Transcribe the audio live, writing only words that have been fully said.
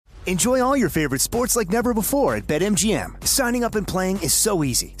Enjoy all your favorite sports like never before at BetMGM. Signing up and playing is so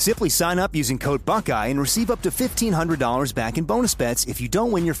easy. Simply sign up using code Buckeye and receive up to $1,500 back in bonus bets if you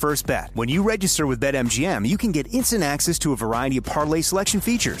don't win your first bet. When you register with BetMGM, you can get instant access to a variety of parlay selection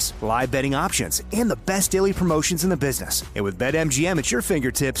features, live betting options, and the best daily promotions in the business. And with BetMGM at your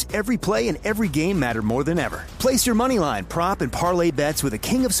fingertips, every play and every game matter more than ever. Place your moneyline, prop, and parlay bets with the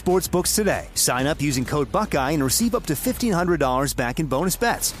king of sportsbooks today. Sign up using code Buckeye and receive up to $1,500 back in bonus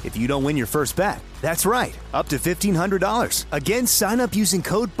bets if you don't win your first bet. That's right, up to $1,500. Again, sign up using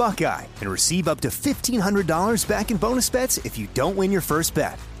code Buckeye and receive up to $1,500 back in bonus bets if you don't win your first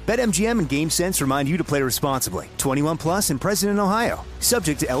bet. BetMGM and GameSense remind you to play responsibly. 21 plus and present in Ohio.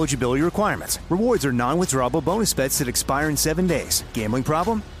 Subject to eligibility requirements. Rewards are non-withdrawable bonus bets that expire in 7 days. Gambling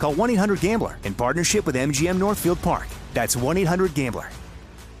problem? Call 1-800-GAMBLER in partnership with MGM Northfield Park. That's 1-800-GAMBLER.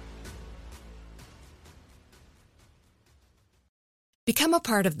 Become a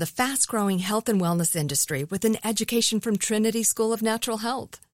part of the fast-growing health and wellness industry with an education from Trinity School of Natural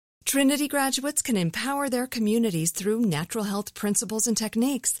Health. Trinity graduates can empower their communities through natural health principles and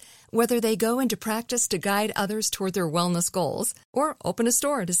techniques, whether they go into practice to guide others toward their wellness goals or open a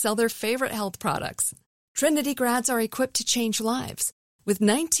store to sell their favorite health products. Trinity grads are equipped to change lives. With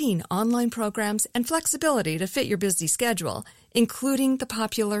 19 online programs and flexibility to fit your busy schedule, including the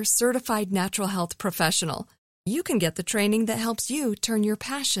popular Certified Natural Health Professional, you can get the training that helps you turn your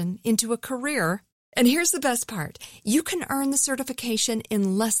passion into a career. And here's the best part. You can earn the certification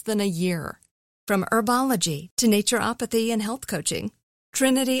in less than a year. From herbology to naturopathy and health coaching,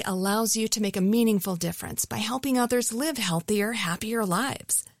 Trinity allows you to make a meaningful difference by helping others live healthier, happier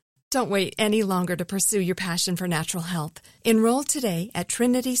lives. Don't wait any longer to pursue your passion for natural health. Enroll today at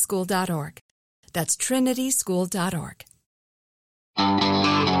trinityschool.org. That's trinityschool.org.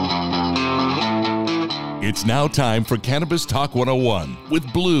 It's now time for Cannabis Talk 101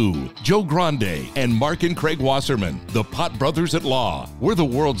 with Blue, Joe Grande, and Mark and Craig Wasserman, the Pot Brothers at Law. We're the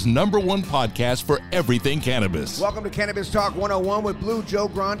world's #1 podcast for everything cannabis. Welcome to Cannabis Talk 101 with Blue, Joe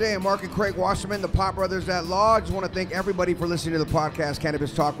Grande, and Mark and Craig Wasserman, the Pot Brothers at Law. I just want to thank everybody for listening to the podcast,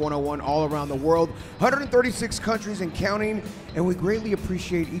 Cannabis Talk 101, all around the world. 136 countries and counting, and we greatly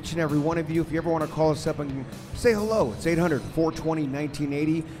appreciate each and every one of you. If you ever want to call us up and say hello, it's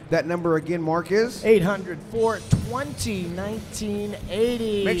 800-420-1980. That number again, Mark, is?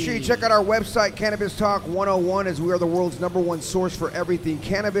 800-420-1980. Make sure you check out our website, Cannabis Talk 101, as we are the world's #1 source for everything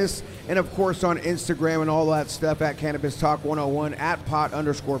cannabis. And, of course, on Instagram and all that stuff at Cannabis Talk 101, at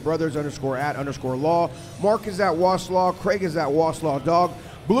pot_brothers_at_law. Mark is at Waslaw. Craig is at Waslaw Dog.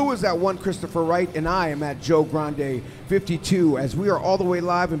 Blue is at one Christopher Wright, and I am at Joe Grande 52, as we are all the way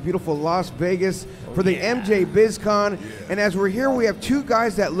live in beautiful Las Vegas for the MJ BizCon. And as we're here, we have two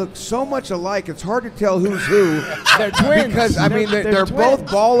guys that look so much alike, it's hard to tell who's who. They're twins. Because, I mean, they're both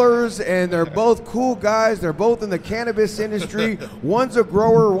ballers, and they're both cool guys. They're both in the cannabis industry. One's a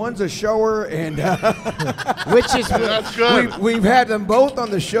grower, one's a shower, and Which is That's good. we've had them both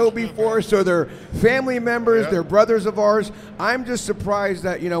on the show before, so they're family members, they're brothers of ours. I'm just surprised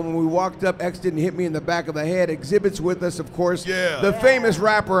that, when we walked up, X didn't hit me in the back of the head. Exhibit's with us, of course. Yeah. The famous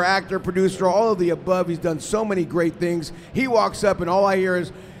rapper, actor, producer, all of the above. He's done so many great things. He walks up, and all I hear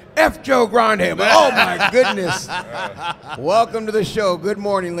is, F. Joe Grande. Oh, my goodness. Welcome to the show. Good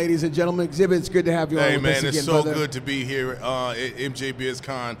morning, ladies and gentlemen. Exhibit, it's good to have you on Hey, with man, us again, it's so brother. good to be here at MJ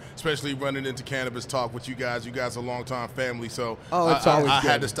BizCon, especially running into Cannabis Talk with you guys. You guys are a long-time family, so It's always I good.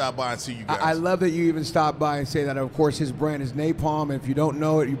 had to stop by and see you guys. I love that you even stopped by and say that. Of course, his brand is Napalm. If you don't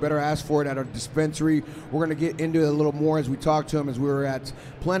know it, you better ask for it at our dispensary. We're going to get into it a little more as we talk to him, as we were at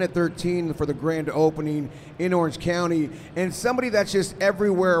Planet 13 for the grand opening in Orange County. And somebody that's just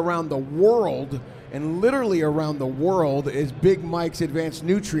everywhere around the world, and literally around the world, is Big Mike's Advanced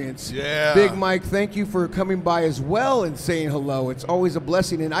Nutrients. Yeah. Big Mike, thank you for coming by as well and saying hello. It's always a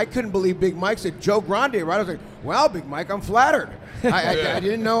blessing. And I couldn't believe Big Mike said Joe Grande, right? I was like, wow, Big Mike, I'm flattered. I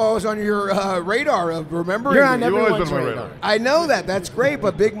didn't know I was on your radar of remembering. You're on me. everyone's been on my radar. radar. I know that. That's great.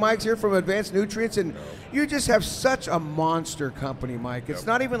 But Big Mike's here from Advanced Nutrients, and you just have such a monster company, Mike. It's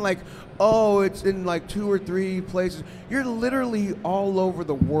not even like, it's in like 2 or 3 places. You're literally all over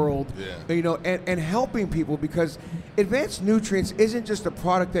the world, and helping people, because Advanced Nutrients isn't just a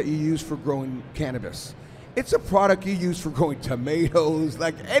product that you use for growing cannabis. It's a product you use for growing tomatoes,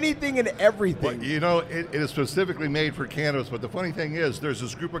 like anything and everything. Well, it is specifically made for cannabis, but the funny thing is there's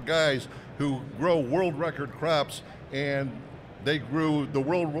this group of guys who grow world record crops, and they grew the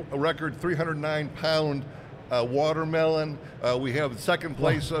world record 309-pound watermelon. We have second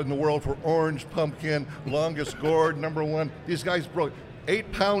place in the world for orange pumpkin, longest gourd, #1. These guys broke.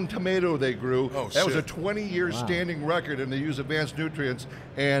 8-pound tomato they grew. Oh, that was a shit. 20-year standing record, and they use advanced nutrients,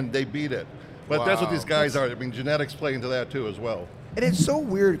 and they beat it. But that's what Wow. these guys are. I mean, genetics play into that too as well. And it's so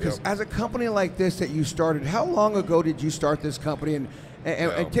weird because Yep. as a company like this that you started, how long ago did you start this company? And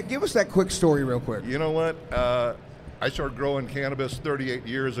give us that quick story real quick. You know what? I started growing cannabis 38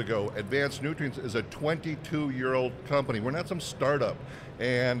 years ago. Advanced Nutrients is a 22-year-old company. We're not some startup.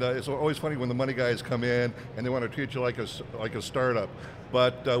 And it's always funny when the money guys come in and they want to treat you like a startup.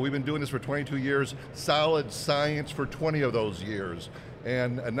 But we've been doing this for 22 years, solid science for 20 of those years.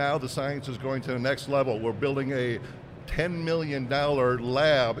 And now the science is going to the next level. We're building a $10 million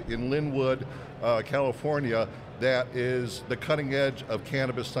lab in Linwood, California, that is the cutting edge of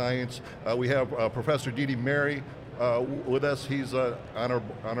cannabis science. We have Professor Didi Mary with us. He's on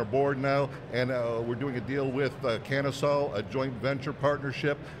our board now, and we're doing a deal with Canasol, a joint venture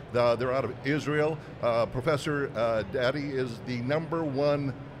partnership. They're out of Israel. Professor Dadi is the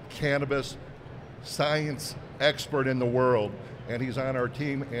 #1 cannabis science expert in the world, and he's on our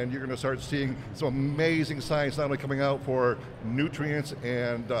team, and you're going to start seeing some amazing science not only coming out for nutrients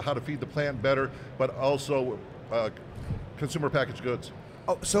and how to feed the plant better, but also consumer packaged goods.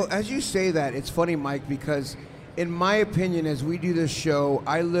 Oh, so as you say that, it's funny, Mike, because in my opinion, as we do this show,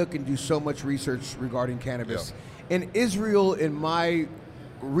 I look and do so much research regarding cannabis. And Israel, in my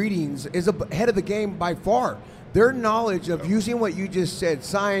readings, is ahead of the game by far. Their knowledge of using what you just said,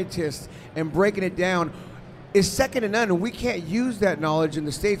 scientists, and breaking it down, is second to none, and we can't use that knowledge in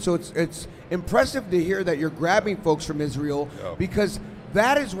the States. So it's impressive to hear that you're grabbing folks from Israel, because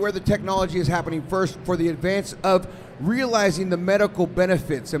that is where the technology is happening first for the advance of realizing the medical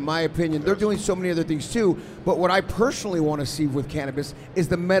benefits, in my opinion. They're doing so many other things too, but what I personally want to see with cannabis is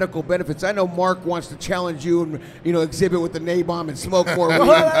the medical benefits. I know Mark wants to challenge you and exhibit with the NABOM and smoke more weed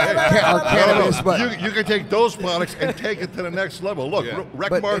or cannabis, but you can take those products and take it to the next level. Look,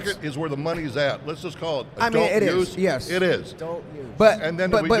 rec But market it's- is where the money's at. Let's just call it I mean, adult it is, use. yes. It is. Don't use. But And then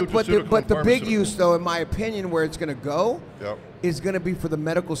but we but, do but, the, nutraceutical but the and big pharmaceutical. use, though, in my opinion, where it's going to go Yep. is going to be for the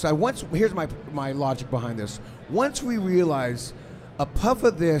medical side. Here's my logic behind this. Once we realize a puff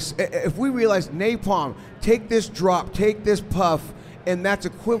of this, if we realize napalm, take this drop, take this puff, and that's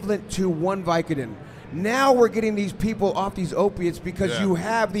equivalent to 1 Vicodin. Now we're getting these people off these opiates because you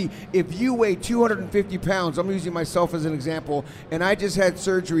have if you weigh 250 pounds, I'm using myself as an example, and I just had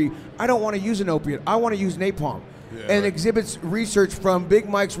surgery, I don't want to use an opiate. I want to use napalm. And exhibits research from Big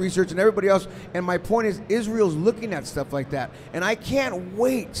Mike's research and everybody else. And my point is, Israel's looking at stuff like that. And I can't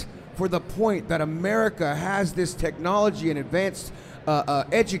wait for the point that America has this technology and advanced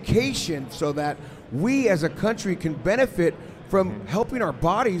education so that we as a country can benefit from helping our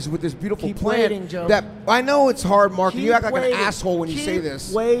bodies with this beautiful Keep plant. waiting, Joe. That I know it's hard, Mark. and you Keep act like waiting. an asshole when you say Keep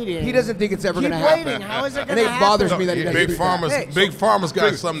this. waiting. He doesn't think it's ever Keep going to happen. waiting. How is it And gonna it bothers happen? me that he doesn't Big do that. Farmers, Hey, Big Farmers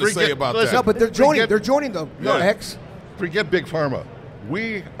got something to say forget- about listen, that. No, but they're joining. Forget- They're joining though. No, Yeah. X. Forget Big Pharma.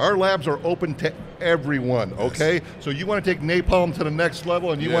 Our labs are open to everyone, okay? So you want to take napalm to the next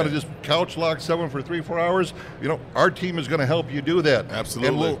level and you want to just couch lock someone for 3-4 hours, our team is going to help you do that.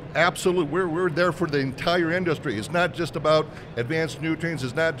 Absolutely. And we're there for the entire industry. It's not just about advanced nutrients.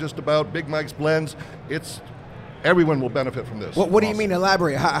 It's not just about Big Mike's blends. Everyone will benefit from this. What do you mean?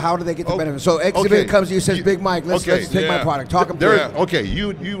 Elaborate. How do they get the Oh, benefit? So exhibit okay. comes to you, says Big Mike. Let's take my Yeah. product. Talk There, about it. okay,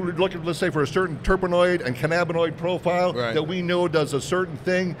 you look at, let's say, for a certain terpenoid and cannabinoid profile Right. that we know does a certain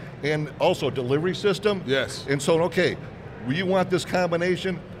thing, and also delivery system. Yes. And so, okay, you want this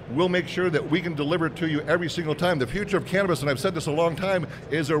combination, we'll make sure that we can deliver it to you every single time. The future of cannabis, and I've said this a long time,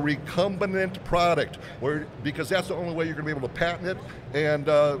 is a recombinant product, because that's the only way you're going to be able to patent it, and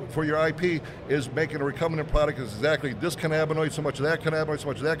for your IP, is making a recombinant product is exactly this cannabinoid, so much of that cannabinoid, so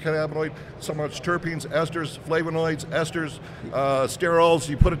much of that cannabinoid, so much terpenes, esters, flavonoids, esters, sterols,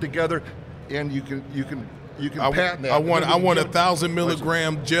 you put it together, and you can patent that. I want a 1,000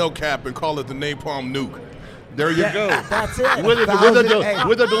 milligram gel cap and call it the napalm nuke. There you go. That's it. With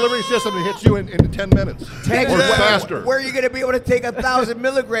a delivery system that hits you in 10 minutes or faster. Where are you going to be able to take 1,000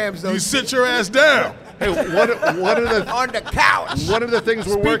 milligrams? Though? You sit your ass down. Hey, one of the on the couch. one of the things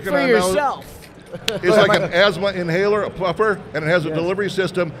we're Speak working for on yourself. now is like an asthma inhaler, a puffer, and it has a delivery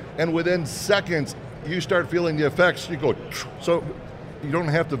system. And within seconds, you start feeling the effects. You go, so you don't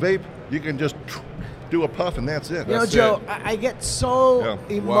have to vape. You can just do a puff, and that's it. Joe, I get so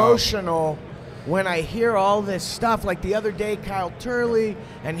emotional when I hear all this stuff. Like the other day, Kyle Turley,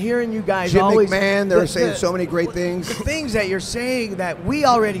 and hearing you guys Jim always McMahon, they're saying so many great things. The things that you're saying that we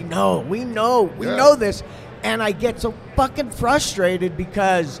already know. We know this, and I get so fucking frustrated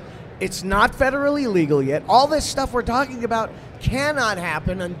because it's not federally legal yet. All this stuff we're talking about cannot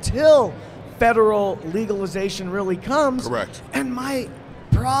happen until federal legalization really comes. Correct. And my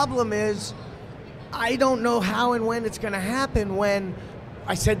problem is, I don't know how and when it's going to happen. When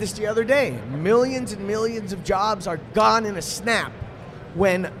I said this the other day, millions and millions of jobs are gone in a snap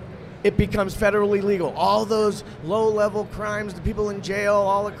when it becomes federally legal. All those low-level crimes, the people in jail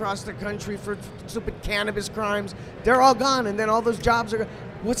all across the country for stupid cannabis crimes, they're all gone, and then all those jobs are gone.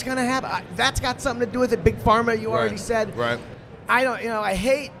 What's going to happen? That's got something to do with it. Big Pharma, you already said. Right. I don't, I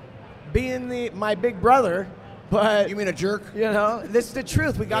hate being my big brother, but You mean a jerk? this is the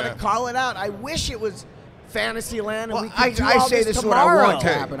truth. We got to Yeah. call it out. I wish it was fantasy land and Well, we could do I all say this this is what I tomorrow. want to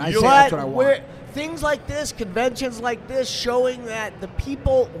happen. I say But that's what I want. things like this, conventions like this, showing that the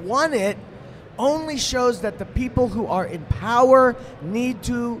people want it, only shows that the people who are in power need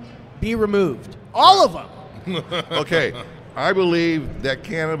to be removed. All of them. Okay, I believe that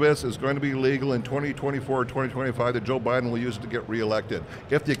cannabis is going to be legal in 2024 or 2025, that Joe Biden will use it to get reelected.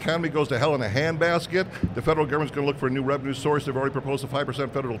 If the economy goes to hell in a handbasket, the federal government's going to look for a new revenue source. They've already proposed a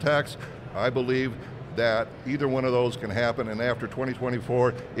 5% federal tax. I believe that either one of those can happen, and after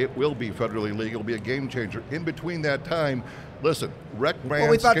 2024, it will be federally legal. It'll be a game changer. In between that time, listen, rec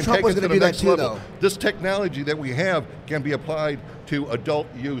brands we thought can Trump take was it to gonna the do that next too, level. though. This technology that we have can be applied to adult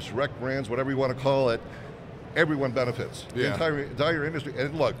use, rec brands, whatever you want to call it. Everyone benefits. The entire industry.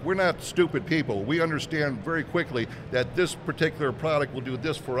 And look, we're not stupid people. We understand very quickly that this particular product will do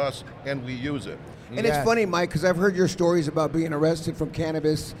this for us, and we use it. And it's funny, Mike, because I've heard your stories about being arrested from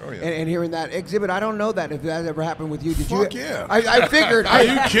cannabis and hearing that exhibit. I don't know that if that ever happened with you. Did Fuck you? yeah. I figured. Are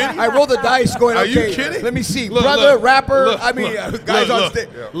you kidding? I rolled the dice going, Are okay, you kidding? let me see. Look, Brother, look, rapper, look, guys on look, stage.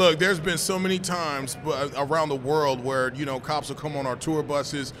 Look, there's been so many times around the world where, cops will come on our tour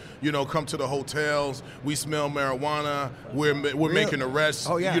buses, come to the hotels. We smell marijuana. We're making arrests.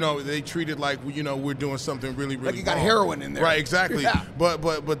 Oh, yeah. They treat it like, we're doing something really, really Like you got wrong. heroin in there. Right, exactly. Yeah.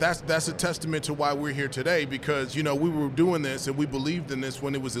 But that's a testament to why we're here today, because, we were doing this and we believed in this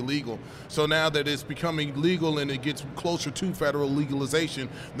when it was illegal. So now that it's becoming legal and it gets closer to federal legalization,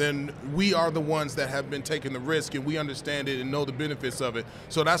 then we are the ones that have been taking the risk, and we understand it and know the benefits of it.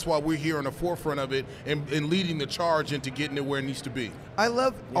 So that's why we're here on the forefront of it and leading the charge into getting it where it needs to be. I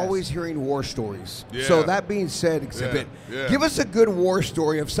love always hearing war stories. Yeah. So that being said, Exhibit, Yeah. give us a good war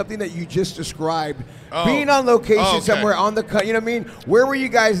story of something that you just described. Oh. Being on location Oh, okay. somewhere on the cut, you know what I mean? Where were you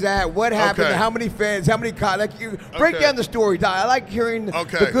guys at? What happened? Okay. How many fans? How many cops? Break Okay. down the story, Di. I like hearing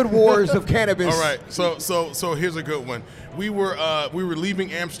Okay. the good wars of cannabis. All right. So here's a good one. We were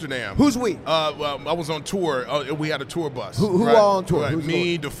leaving Amsterdam. Who's we? Well, I was on tour. We had a tour bus. Who all on tour? Right. Who's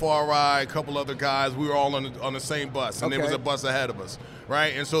Me, DeFarai, a couple other guys. We were all on the same bus, and there was Okay. a bus ahead of us.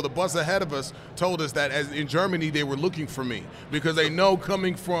 Right, and so the bus ahead of us told us that as in Germany they were looking for me because they know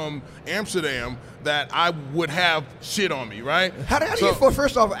coming from Amsterdam that I would have shit on me, right? How do you feel,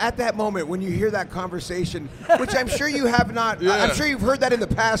 first off, at that moment when you hear that conversation, which I'm sure you have not, Yeah. I'm sure you've heard that in the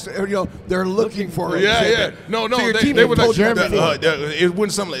past, they're looking for it. Yeah. No, So your they, team they had were told like, you before. it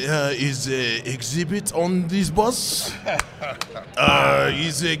went something like, is Exhibit on this bus?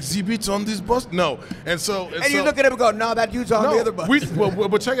 Is Exhibit on this bus? No. And so you look at him and go, no, that dude's on the other bus.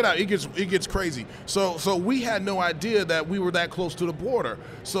 But check it out. It gets crazy. So we had no idea that we were that close to the border.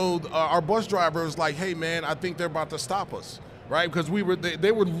 So our bus driver was like, hey, man, I think they're about to stop us. Right, because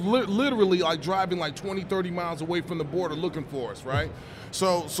they were literally like driving like 20, 30 miles away from the border looking for us, right?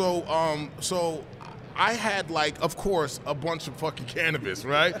 So I had, like, of course, a bunch of fucking cannabis,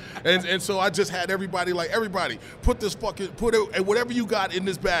 right? And so I just had everybody put it, whatever you got in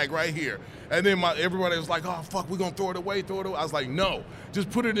this bag right here. And then everybody was like, oh fuck, we're gonna throw it away. I was like, no, just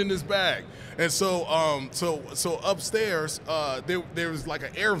put it in this bag. And so upstairs there was like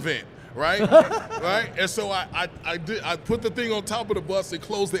an air vent. Right, right, and so I put the thing on top of the bus and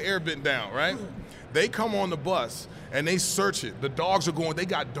closed the air vent down. Right, they come on the bus and they search it. The dogs are going. They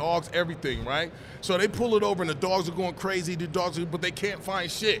got dogs, everything. Right, so they pull it over and the dogs are going crazy. But they can't find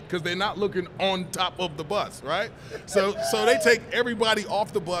shit because they're not looking on top of the bus. Right, so they take everybody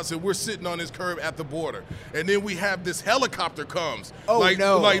off the bus and we're sitting on this curb at the border. And then we have this helicopter comes. Like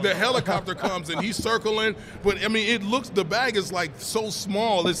the helicopter comes and he's circling. But I mean, the bag is like so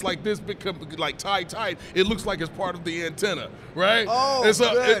small. It's like this become like tight. It looks like it's part of the antenna, right? Oh, and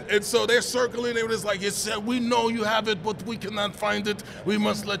so they're circling. They were just like, we know you have it, but we cannot find it. We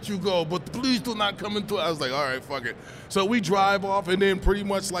must let you go, but please do not come into it. I was like, all right, fuck it. So we drive off, and then pretty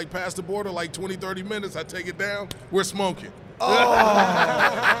much like past the border, like 20, 30 minutes. I take it down. We're smoking.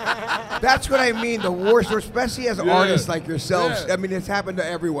 That's what I mean. The worst, especially as artists like yourselves. Yeah. I mean, it's happened to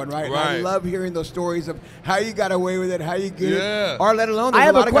everyone, right? And Right. I love hearing those stories of how you got away with it, how you get Yeah. it, or let alone I there's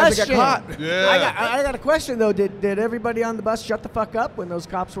have a lot a of guys question. that get caught. Yeah. I got a question though. Did everybody on the bus shut the fuck up when those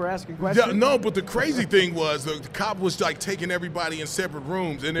cops were asking questions? Yeah, no, but the crazy thing was the cop was like taking everybody in separate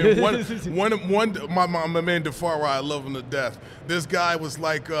rooms, and then my man Defarwa, I love him to death. This guy was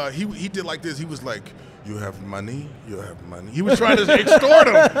like, he did like this. He was like, "You have money? You have money." He was trying to extort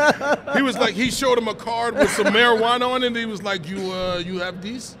him. He was like, he showed him a card with some marijuana on it, and he was like, "You have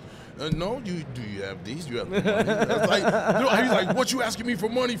these?" No, do you have these? You have the money? I was like, no, he's like, "What you asking me for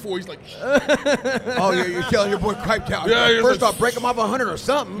money for?" He's like, Oh, you're telling your boy Cripe Town. Yeah, you're First like- off, break him off 100 or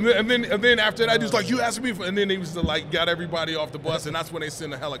something. and then after that, he was like, "You asking me for?" And then he was like, got everybody off the bus, and that's when they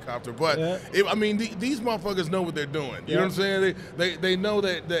send a helicopter. But I mean, these motherfuckers know what they're doing. You know what I'm saying? They know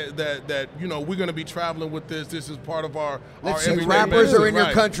that you know we're gonna be traveling with this. This is part of our everyday Rappers are in your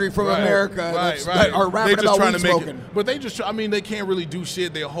Right, country from right, America right, that are rapping They just about trying weed to make smoking. it. But they just, I mean, they can't really do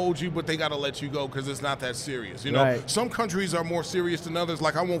shit. They'll hold you, but they gotta let you go because it's not that serious. You know, Right. some countries are more serious than others.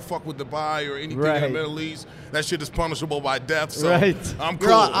 Like I won't fuck with Dubai or anything in Right. the Middle East. That shit is punishable by death. So Right. I'm cool.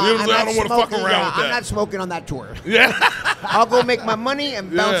 Girl, You know what I'm saying? I don't want to fuck around with I'm that. not smoking on that tour. Yeah. I'll go make my money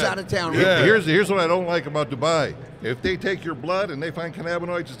and bounce Yeah. out of town. Yeah. Here's what I don't like about Dubai. If they take your blood and they find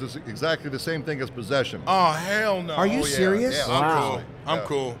cannabinoids, it's exactly the same thing as possession. Oh hell no. Are you Oh, yeah. serious? Yeah. I'm Wow. cool. I'm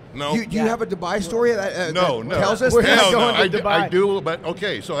cool. No. Do you have a Dubai story that, No, that no. tells us We're that? not Hell no. going to Dubai. I do, but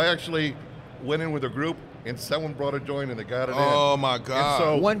okay. So I actually went in with a group, and someone brought a joint, and they got it in. Oh my And God.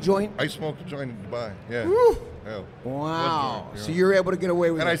 so One joint? I smoked a joint in Dubai. Yeah. Yeah. Wow. One joint, So you're able to get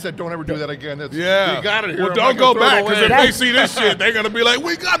away with And I it. said, don't ever do that again. That's, yeah. You got it here. Well, I'm don't not go gonna throw it back because away. if they see this shit, they're gonna be like,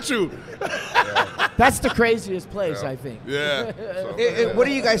 "We got you." That's the craziest place, I think. Yeah. What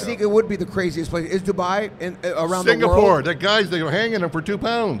do you guys think it would be the craziest place? Is Dubai around Singapore, the world? the guys, they were hanging them for 2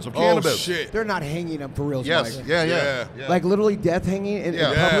 pounds of Oh cannabis. shit. They're not hanging them for real, Yes. Mike. Yeah, yeah. Yeah. yeah. Like literally death hanging in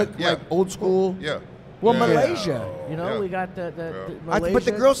Yeah. public, Yeah. like old school. Yeah. Well, Yeah. Malaysia, you know, Yeah. we got the But the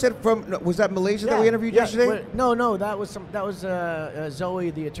Malaysia. girl said was that Malaysia that we interviewed yesterday? well, no, that was Zoe,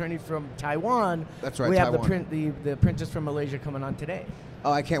 the attorney from Taiwan. That's right, We have Taiwan. the princess from Malaysia coming on today.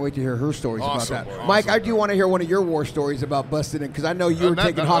 Oh, I can't wait to hear her stories Awesome, about that. awesome. Mike, I do want to hear one of your war stories about busting it because I know you were Not-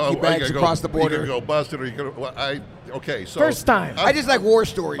 taking not- hockey oh, bags you could across the You border. could go busted, or you could. Well, okay, so First time. I just like war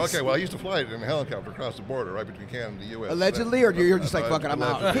stories. Okay, well, I used to fly in a helicopter across the border, right between Canada and the U.S. Allegedly, or you're just like, fuck it, I'm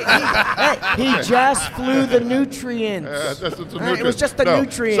out? Allegedly. He just flew the nutrients. That's a It was nutrient. just the No.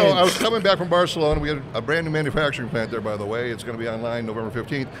 nutrients. So I was coming back from Barcelona. We had a brand new manufacturing plant there, by the way. It's going to be online November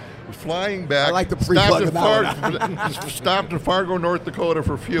 15th. Was flying back. I like the pre-plug of Stopped in Fargo, North Dakota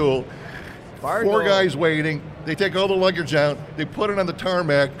for fuel. Fargo. 4 guys waiting. They take all the luggage out. They put it on the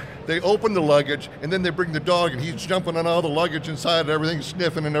tarmac. They open the luggage, and then they bring the dog, and he's jumping on all the luggage inside and everything,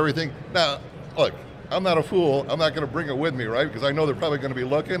 sniffing and everything. Now, look, I'm not a fool. I'm not going to bring it with me, right? Because I know they're probably going to be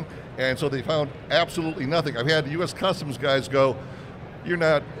looking. And so they found absolutely nothing. I've had the U.S. Customs guys go, you're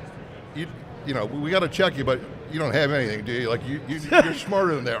not, you know, we got to check you, but you don't have anything, do you? Like, you're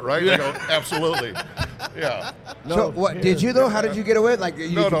smarter than that, right? I go, absolutely. Yeah. So what did you though? How did you get away? Like you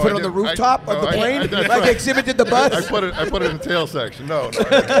No, put no, it I on the didn't. rooftop of the plane, that's like right. Exhibit did the bus I put it in the tail section. No.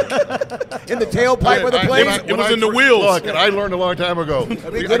 in the tailpipe of the plane. It was in the wheels. Look, and I learned a long time ago. I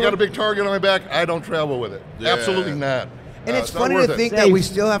good got one. a big target on my back. I don't travel with it. Yeah. Absolutely not. And it's not funny worth to it. think that we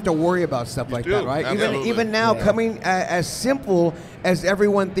still have to worry about stuff like do. that, right? Absolutely. Even now, coming as simple as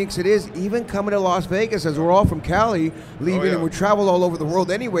everyone thinks it is, even coming to Las Vegas, as we're all from Cali, leaving yeah. and we travel all over the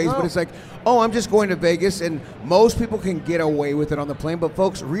world anyways, but it's like, oh, I'm just going to Vegas, and most people can get away with it on the plane. But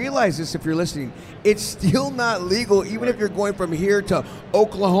folks, realize this if you're listening, it's still not legal, even if you're going from here to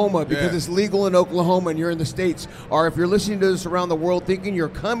Oklahoma, because Yeah. it's legal in Oklahoma and you're in the States. Or if you're listening to this around the world thinking you're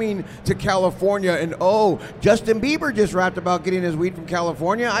coming to California and, oh, Justin Bieber just rapped about getting his weed from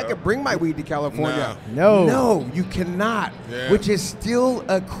California. I could bring my weed to California. No. No, you cannot, Yeah. which is still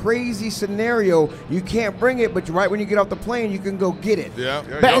a crazy scenario. You can't bring it, but right when you get off the plane, you can go get it. Yeah.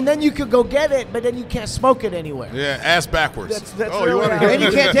 And then you could go get it, but then you can't smoke it anywhere. Yeah. Ass backwards. That's Oh, really you want to how- hear? And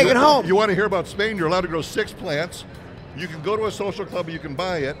you can't take it home. You want to hear about Spain? You're allowed to grow 6 plants. You can go to a social club, you can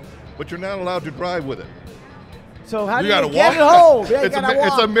buy it, but you're not allowed to drive with it. So how You do you gotta get walk. it home? Yeah, you It's gotta a,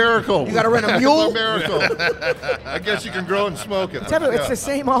 it's a walk. miracle. You gotta rent a mule? It's a miracle. I guess you can grow and smoke it. It's Yeah. the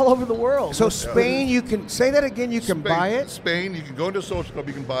same all over the world. So Spain, you can say that again. You can Spain, buy it. Spain, you can go into a social club,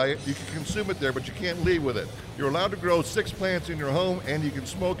 you can buy it, you can consume it there, but you can't leave with it. You're allowed to grow 6 plants in your home, and you can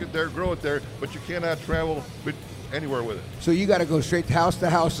smoke it there, grow it there, but you cannot travel anywhere with it. So you got to go straight to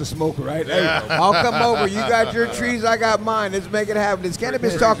house to smoke, right? Hey, I'll come over. You got your trees, I got mine. Let's make it happen. It's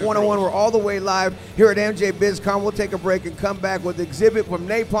Cannabis Talk 101. We're all the way live here at MJ BizCon. We'll take a break and come back with Exhibit from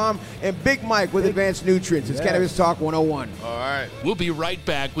Napalm and Big Mike with Advanced Nutrients. It's Cannabis Talk 101. All right. We'll be right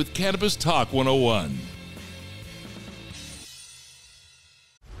back with Cannabis Talk 101.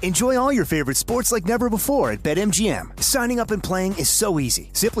 Enjoy all your favorite sports like never before at BetMGM. Signing up and playing is so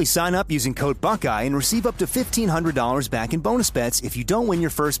easy. Simply sign up using code Buckeye and receive up to $1,500 back in bonus bets if you don't win your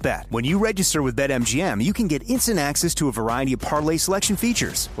first bet. When you register with BetMGM, you can get instant access to a variety of parlay selection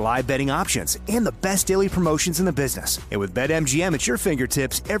features, live betting options, and the best daily promotions in the business. And with BetMGM at your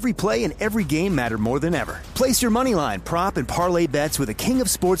fingertips, every play and every game matter more than ever. Place your moneyline, prop, and parlay bets with the king of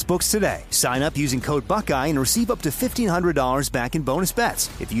sportsbooks today. Sign up using code Buckeye and receive up to $1,500 back in bonus bets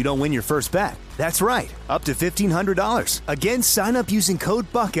if you don't win your first bet. That's right, up to $1,500. Again, sign up using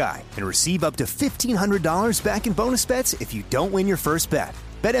code Buckeye and receive up to $1,500 back in bonus bets if you don't win your first bet.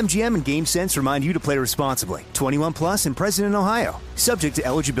 BetMGM and GameSense remind you to play responsibly. 21 plus and present in Ohio. Subject to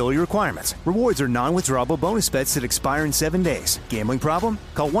eligibility requirements. Rewards are non-withdrawable bonus bets that expire in 7 days. Gambling problem?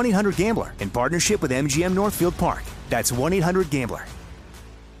 Call 1-800-GAMBLER in partnership with MGM Northfield Park. That's 1-800-GAMBLER.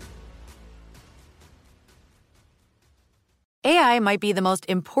 AI might be the most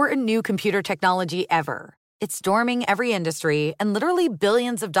important new computer technology ever. It's storming every industry, and literally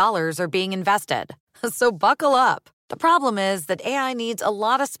billions of dollars are being invested. So buckle up. The problem is that AI needs a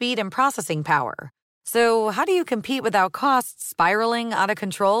lot of speed and processing power. So how do you compete without costs spiraling out of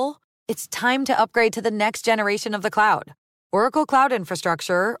control? It's time to upgrade to the next generation of the cloud. Oracle Cloud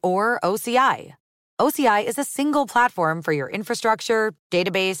Infrastructure, or OCI. OCI is a single platform for your infrastructure,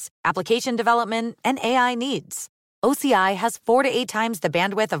 database, application development, and AI needs. OCI has 4 to 8 times the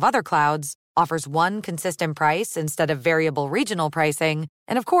bandwidth of other clouds, offers one consistent price instead of variable regional pricing,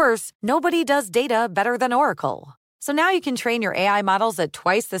 and of course, nobody does data better than Oracle. So now you can train your AI models at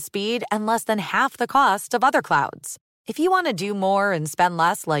twice the speed and less than half the cost of other clouds. If you want to do more and spend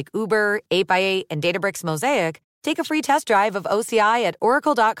less like Uber, 8x8, and Databricks Mosaic, take a free test drive of OCI at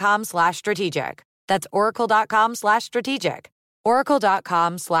oracle.com/strategic. That's oracle.com/strategic.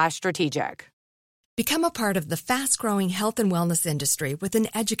 Oracle.com/strategic. Become a part of the fast-growing health and wellness industry with an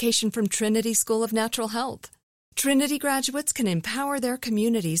education from Trinity School of Natural Health. Trinity graduates can empower their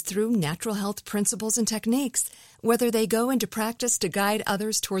communities through natural health principles and techniques, whether they go into practice to guide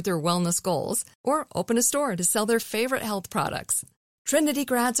others toward their wellness goals or open a store to sell their favorite health products. Trinity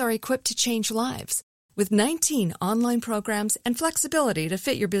grads are equipped to change lives with 19 online programs and flexibility to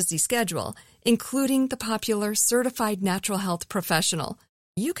fit your busy schedule, including the popular Certified Natural Health Professional.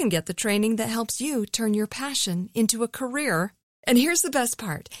 You can get the training that helps you turn your passion into a career. And here's the best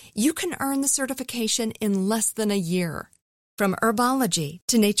part. You can earn the certification in less than a year. From herbology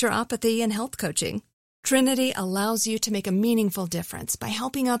to naturopathy and health coaching, Trinity allows you to make a meaningful difference by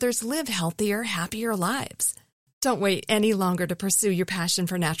helping others live healthier, happier lives. Don't wait any longer to pursue your passion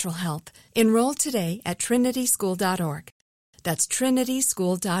for natural health. Enroll today at trinityschool.org. That's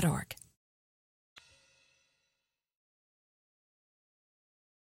trinityschool.org.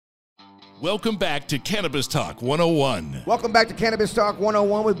 Welcome back to Cannabis Talk 101. Welcome back to Cannabis Talk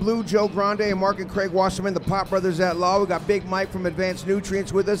 101 with Blue, Joe Grande, and Mark and Craig Wasserman, the Pot Brothers at Law. We got Big Mike from Advanced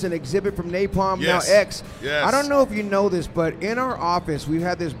Nutrients with us, an Exhibit from Napalm, Yes. now X. Yes. I don't know if you know this, but in our office, we've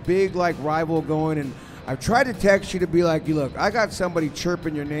had this big rival going, and I've tried to text you to be like, look, I got somebody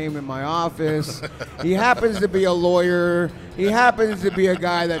chirping your name in my office. He happens to be a lawyer. He happens to be a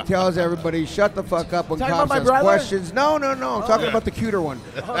guy that tells everybody, shut the fuck up when Talking cops about my ask brother? questions. No. I'm talking about the cuter one,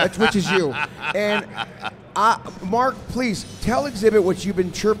 which is you. And Mark, please tell Exhibit what you've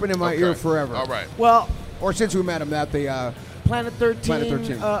been chirping in my ear forever. All right. Well, Or since we met him at the Planet 13, Planet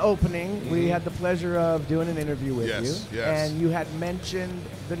 13. Opening, we had the pleasure of doing an interview with Yes, you. yes. And you had mentioned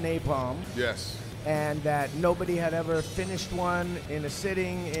the napalm, Yes. and that nobody had ever finished one in a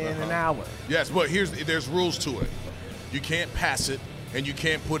sitting in an hour. Yes, but there's rules to it. You can't pass it and you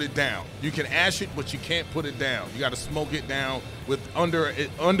can't put it down. You can ash it, but you can't put it down. You got to smoke it down with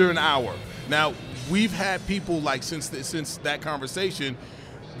under an hour. Now, we've had people since that conversation,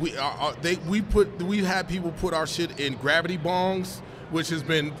 we've had people put our shit in gravity bongs, which has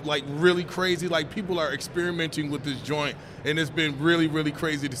been really crazy. People are experimenting with this joint, and it's been really, really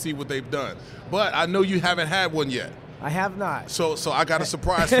crazy to see what they've done. But I know you haven't had one yet. I have not. So I got a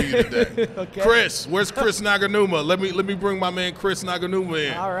surprise for you today. Okay. Chris, where's Chris Naganuma? Let me bring my man Chris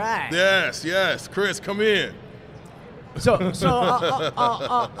Naganuma in. All right. Yes. Chris, come in. So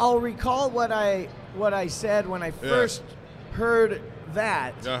I'll recall what I said when I first heard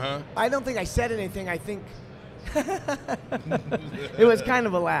that. Uh-huh. I don't think I said anything. I think It was kind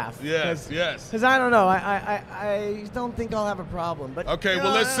of a laugh. Yes. Because I don't know. I don't think I'll have a problem. But Okay,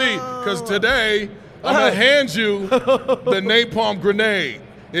 well, let's see. Because today, I'm going to hand you the napalm grenade.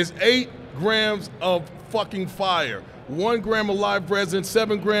 It's 8 grams of fucking fire. 1 gram of live resin,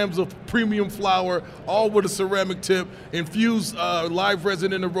 7 grams of premium flour, all with a ceramic tip. Infuse live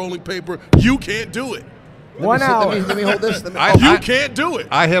resin in the rolling paper. You can't do it. 1 hour. Let me hold this. You can't do it.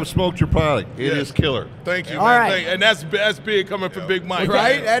 I have smoked your product. It is killer. Thank you, All man. right. And that's big coming from Big Mike.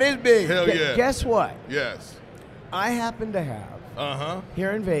 Right? That is big. Hell yeah. Guess what? Yes. I happen to have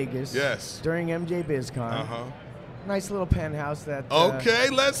here in Vegas. Yes. During MJ BizCon. Nice little penthouse that. Okay,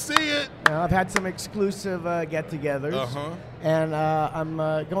 let's see it. I've had some exclusive get-togethers. And I'm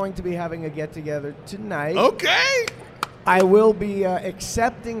going to be having a get-together tonight. Okay. I will be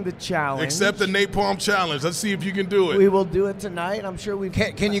accepting the challenge. Accept the napalm challenge. Let's see if you can do it. We will do it tonight. I'm sure we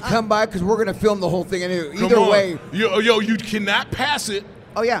Can you come by? Because we're going to film the whole thing. Anyway. Come Either on. way. Yo, you cannot pass it.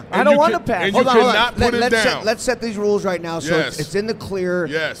 Oh, yeah. I don't want to pass. And Hold you on, hold on. cannot put it down. Let's set these rules right now so Yes. it's in the clear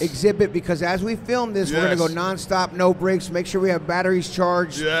exhibit, because as we film this, we're going to go nonstop, no breaks. Make sure we have batteries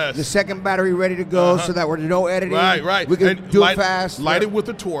charged. Yes. The second battery ready to go so that we're no editing. Right. We can And do light, it fast. Light it with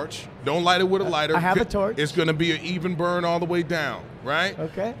a torch. Don't light it with a lighter. I have a torch. It's going to be an even burn all the way down, right?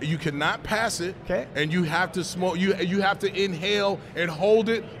 Okay. You cannot pass it. Okay. And you have to smoke. You have to inhale and hold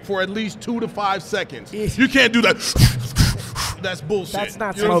it for at least 2 to 5 seconds. You can't do that. That's bullshit. That's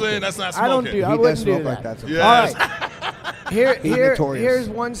not you know smoking. what I'm saying? That's not smoking. I don't do. He I does wouldn't smoke do like that. that. Yes. All right. notorious. Here's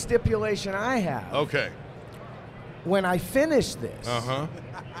one stipulation I have. Okay. When I finish this,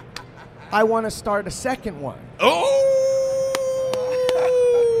 I want to start a second one.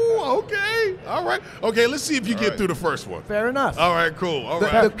 Oh, okay. All right. Okay, let's see if you get through the first one. Fair enough. All right, cool. All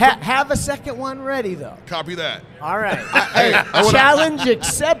right. Have a second one ready, though. Copy that. All right. Challenge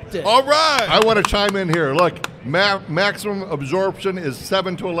accepted. All right. I want to chime in here. Look, maximum absorption is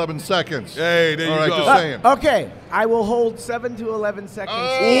 7 to 11 seconds. Hey, there you All right, go. just saying. Okay. I will hold 7 to 11 seconds each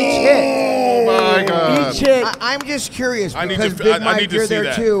Oh hit. my God. Each hit. I'm just curious I need because to- Big I Mike, need to you're see there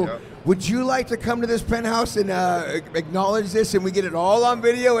that. too. Yep. Would you like to come to this penthouse and acknowledge this, and we get it all on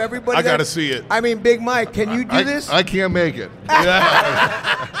video? Everybody, I there? gotta see it. I mean, Big Mike, can you do this? I can't make it.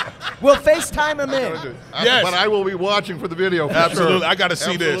 We'll FaceTime him in. Yes. But I will be watching for the video. For Absolutely, sure. I got to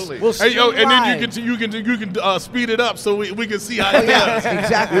see Absolutely. this. We'll Hey, yo, stream and then live. you can speed it up so we can see how it Yeah, does.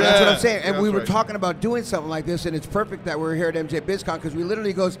 exactly. That's what Yeah. I'm saying. And That's we were right. talking about doing something like this, and it's perfect that we're here at MJ BizCon because we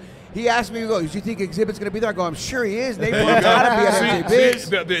literally he asked me, do you think Exhibit's going to be there? I go, I'm sure he is. They've got to be at MJ Biz.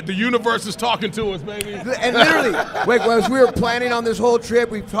 See, the universe is talking to us, baby. And literally, as we were planning on this whole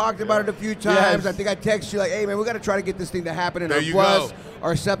trip, we've talked about it a few times. Yes. I think I texted you like, hey, man, we got to try to get this thing to happen in There a you bus go.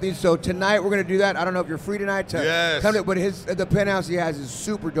 or something. So tonight we're going to do that. I don't know if you're free tonight to Yes. come to, but the penthouse he has is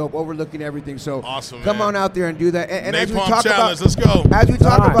super dope, overlooking everything. So Awesome, come man. on out there and do that. And as we Napalm talk challenge, about, let's go. As we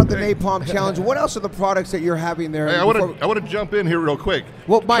talk All right. about the Napalm Challenge, what else are the products that you're having there? Hey, I before- want to jump in here real quick.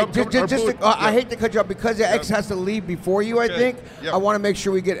 Well, Mike, Come- just our booth- I hate to cut you off because X has to leave before you, I Okay. think. Yep. I want to make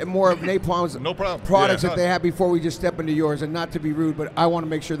sure we get more of Napalm's No problem. products Yeah. that they have before we just step into yours. And not to be rude, but I want to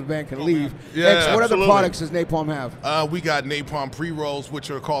make sure the van can leave. Yeah, X, what other absolutely. products does Napalm have? We got napalm pre-rolls, which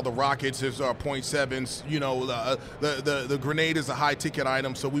are called the Rockets. There's our .7s. You know, the grenade is a high-ticket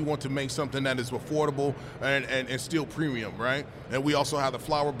item, so we want to make something that is affordable and still premium, right? And we also have the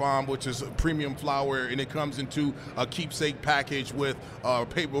Flower Bomb, which is a premium flour, and it comes into a keepsake package with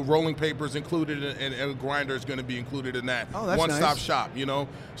rolling papers included, and a grinder is going to be included in that. Oh, that's One-stop nice. shop, you know.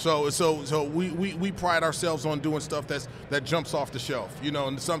 So we pride ourselves on doing stuff that jumps off the shelf, you know,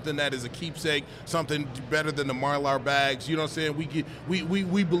 and something that is a keepsake, something better than the Mylar bags. You know what I'm saying?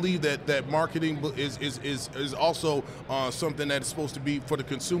 We believe that marketing is also something that is supposed to be for the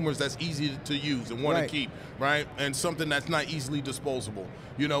consumers that's easy to use and want Right. to keep, right? And something that's not easily disposable.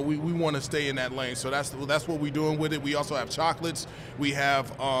 You know, we want to stay in that lane. So that's what we're doing with it. We also have chocolates. We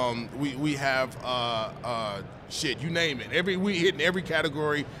have shit, you name it. We hitting every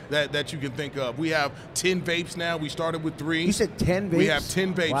category that you can think of. We have 10 vapes now. We started with 3. You said 10 vapes? We have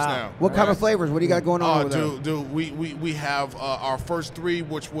 10 vapes Wow. now. What kind of flavors? What do you got going on over there? Dude, we have our first 3,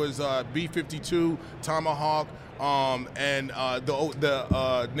 which was B52, Tomahawk, and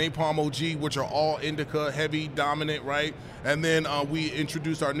the Napalm OG, which are all indica, heavy, dominant, right? And then we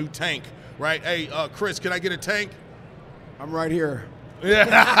introduced our new tank, right? Hey, Chris, can I get a tank? I'm right here.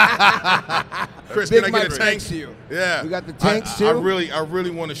 Chris, Big can I Mike get a tank? next to you. Yeah. We got the tanks, I too? really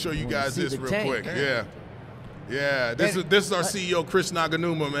want to show you guys see this the real tank. quick. Yeah. This is our CEO, Chris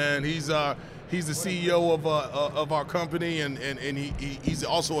Naganuma, man. He's the CEO of our company, and he's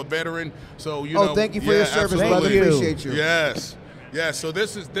also a veteran. So you know. Thank you for your service, absolutely. brother. Appreciate you. Yes. Yeah, so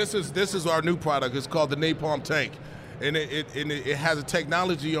this is our new product. It's called the Napalm Tank. And it has a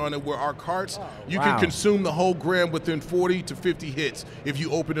technology on it where our carts, you can consume the whole gram within 40 to 50 hits if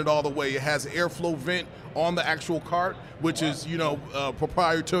you open it all the way. It has airflow vent on the actual cart, which is,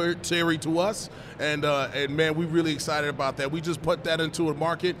 proprietary to us. And man, we're really excited about that. We just put that into a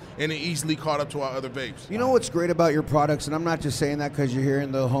market, and it easily caught up to our other vapes. You know what's great about your products, and I'm not just saying that because you're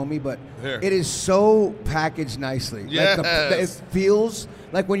hearing the homie, but Here. it is so packaged nicely. Yes. It feels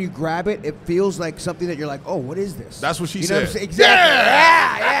like when you grab it, it feels like something that you're like, oh, what is this? That's what she Know said. what I'm saying?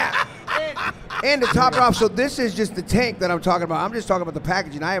 Exactly. Yeah. And to top it off, so this is just the tank that I'm talking about. I'm just talking about the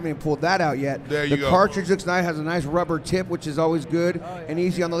packaging. I haven't even pulled that out yet. There you the go. cartridge looks nice, has a nice rubber tip, which is always good and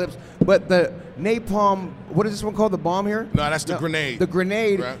easy on the lips. But the Napalm, what is this one called? The bomb here? No, that's the grenade. The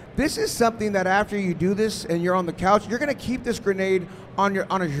grenade. Right. This is something that after you do this and you're on the couch, you're going to keep this grenade on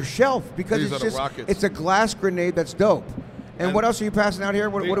your shelf because These are it's the just rockets. it's a glass grenade that's dope. And what else are you passing out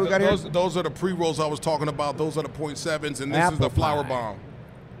here? What do we got here? Those are the pre-rolls I was talking about. Those are the .7s, and this is the flower bomb.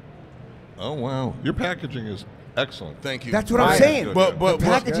 Oh, wow. Your packaging is excellent. Thank you. That's what I'm saying. But the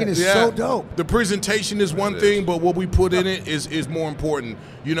packaging is so dope. The presentation is one thing, but what we put in it is more important.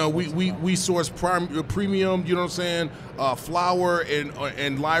 You know, we source premium, you know what I'm saying, flour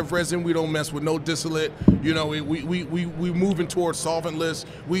and live resin. We don't mess with no distillate. You know, we moving towards solventless.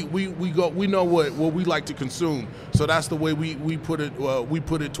 We know what we like to consume. So that's the way we put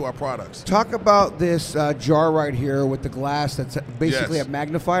it to our products. Talk about this jar right here with the glass that's basically Yes. a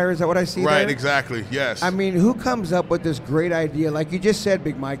magnifier. Is that what I see Right, there? exactly. Yes. I mean, who comes up with this great idea? Like you just said,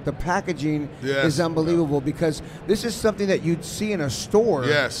 Big Mike, the packaging Yes. is unbelievable because this is something that you'd see in a store,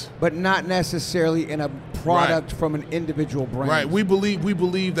 Yes. but not necessarily in a product from an individual brand. Right. We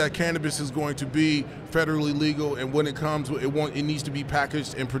believe that cannabis is going to be federally legal, and when it comes, it needs to be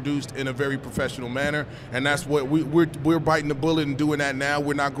packaged and produced in a very professional manner, and that's what we're biting the bullet and doing that now.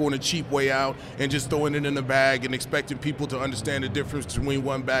 We're not going a cheap way out and just throwing it in a bag and expecting people to understand the difference between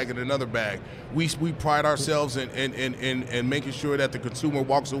one bag and another bag. We pride ourselves in making sure that the consumer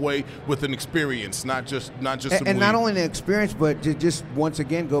walks away with an experience, not just some And weed. not only an experience, but to just once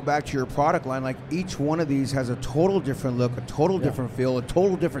again go back to your product line. Like each one of these has a total different look, a total different feel, a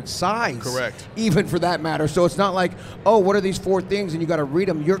total different size. Correct. Even for that matter. So it's not like, oh, what are these 4 things, and you got to read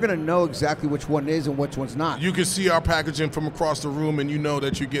them. You're going to know exactly which one is and which one's not. You can see our packaging from across the room, and you know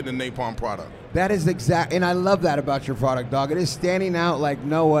that you're getting a Napalm product. That is exact, and I love that about your product, dog. It is standing out like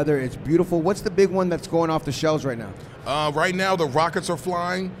no other. It's beautiful. What's the big one that's going off the shelves right now? Right now, the rockets are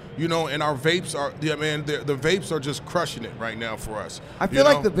flying, and our vapes are, the vapes are just crushing it right now for us. I feel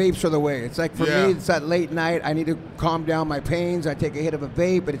like the vapes are the way. It's like for Yeah. me, it's that late night. I need to calm down my pains. I take a hit of a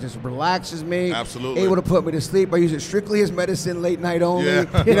vape, and it just relaxes me. Absolutely. Able to put me to sleep. I use it strictly as medicine, late night only.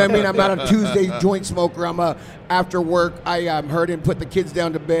 Yeah. You know what I mean? I'm not a Tuesday joint smoker. I'm a after work. I heard him put the kids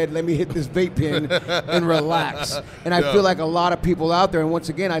down to bed. Let me hit this vape pen and relax. And I feel like a lot of people out there. And once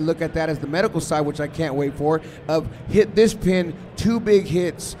again, I look at that as the medical side, which I can't wait for. Of hit this pin, 2 big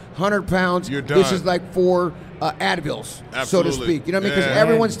hits, 100 pounds. You're done. This is like 4 Advils, so to Absolutely. speak. You know what I mean? Because Yeah.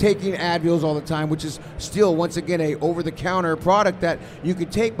 everyone's taking Advils all the time, which is still, once again, a over-the-counter product that you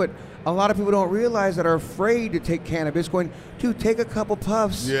could take, but a lot of people don't realize that are afraid to take cannabis, going, dude, take a couple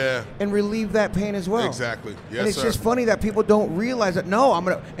puffs and relieve that pain as well. Exactly. Yes, and it's sir. just funny that people don't realize that, no, I'm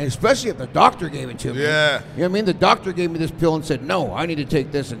going to, and especially if the doctor gave it to me. Yeah. You know what I mean? The doctor gave me this pill and said, no, I need to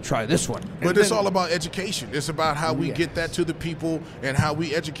take this and try this one. But And it's then- all about education. It's about how we get that to the people and how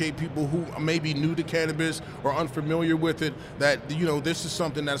we educate people who may be new to cannabis or unfamiliar with it, that, this is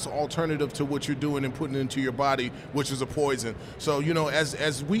something that's an alternative to what you're doing and putting into your body, which is a poison. So,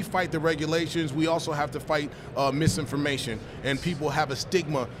 as we fight the regulations, we also have to fight misinformation, and people have a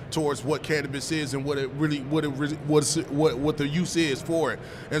stigma towards what cannabis is and what the use is for it.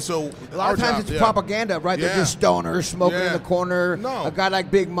 And so a lot of times it's propaganda, right? They're just stoners smoking in the corner. No. A guy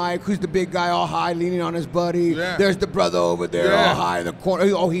like Big Mike, who's the big guy all high, leaning on his buddy. Yeah. There's the brother over there all high in the corner.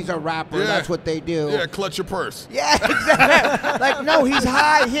 Oh, he's a rapper. Yeah. That's what they do. Yeah, clutch your purse. Yeah, exactly. Like, no, he's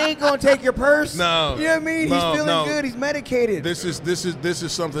high. He ain't gonna take your purse. No. You know what I mean? No, He's feeling no. good. He's medicated. This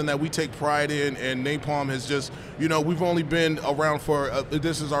is something that we take pride in, and Napalm has just, we've only been around for,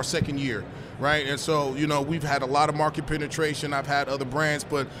 this is our 2nd year, right? And so, we've had a lot of market penetration. I've had other brands,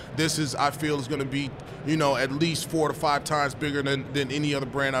 but this is, I feel, is going to be, at least 4 to 5 times bigger than any other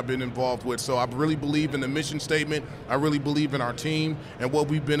brand I've been involved with. So I really believe in the mission statement. I really believe in our team, and what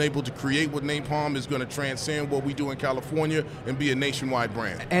we've been able to create with Napalm is going to transcend what we do in California and be a nationwide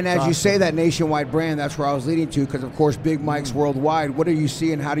brand. And as you say that nationwide brand, that's where I was leading to, because of course Big Mike's worldwide. What are you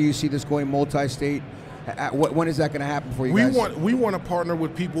seeing? How do you see this going multi-state? When is that going to happen for you guys? We want to partner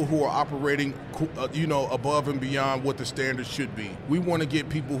with people who are operating above and beyond what the standards should be. We want to get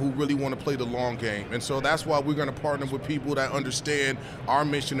people who really want to play the long game. And so that's why we're going to partner with people that understand our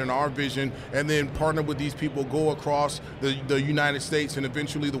mission and our vision, and then partner with these people, go across the United States and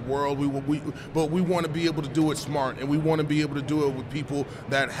eventually the world. But we want to be able to do it smart, and we want to be able to do it with people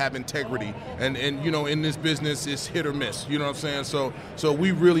that have integrity. And in this business, it's hit or miss. You know what I'm saying? So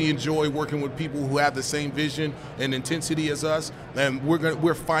we really enjoy working with people who have the same vision and intensity as us, and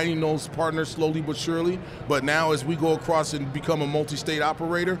we're finding those partners slowly but surely. But now, as we go across and become a multi-state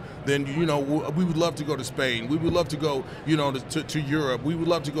operator, then we would love to go to Spain. We would love to go to Europe. We would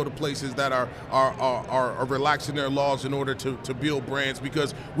love to go to places that are relaxing their laws in order to build brands,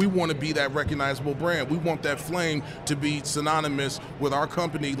 because we want to be that recognizable brand. We want that flame to be synonymous with our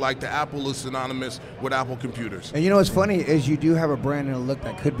company, like the Apple is synonymous with Apple computers. And what's funny is you do have a brand and a look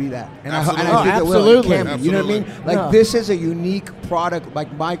that could be that. And absolutely. I think it will. It can be. You know what I mean? Yeah. This is a unique product.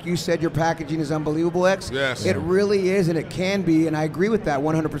 Like Mike, you said your packaging is unbelievable, X. Yes. It really is, and it can be, and I agree with that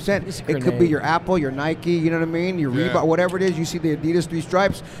 100%. It could be your Apple, your Nike, you know what I mean? Your Reebok, whatever it is. You see the Adidas 3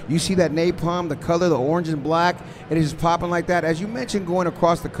 stripes. You see that napalm, the color, the orange and black. It is just popping like that. As you mentioned, going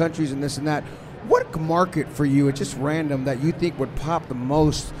across the countries and this and that. What market for you, it's just random, that you think would pop the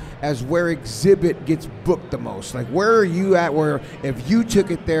most as where Exhibit gets booked the most? Like, where are you at where if you took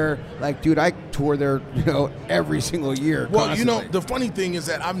it there, like, dude, I tour there, every single year. Well, constantly. the funny thing is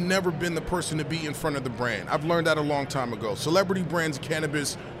that I've never been the person to be in front of the brand. I've learned that a long time ago. Celebrity brands of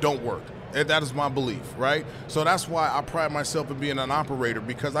cannabis don't work. And that is my belief, right? So that's why I pride myself in being an operator,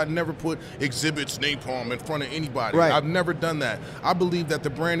 because I never put Exhibit's napalm in front of anybody. Right. I've never done that. I believe that the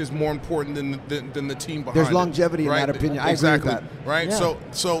brand is more important than the team behind it. There's longevity in that opinion. Exactly. I agree with that. Right? Yeah.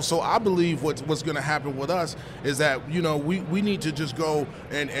 So I believe what's going to happen with us is that, we need to just go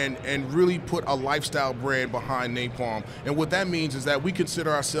and really put a lifestyle brand behind napalm. And what that means is that we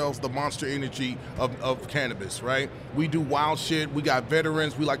consider ourselves the Monster Energy of cannabis, right? We do wild shit. We got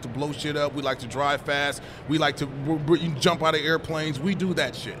veterans. We like to blow shit up. We like to drive fast. We like to jump out of airplanes. We do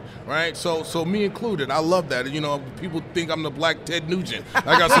that shit, right? So me included. I love that. People think I'm the Black Ted Nugent.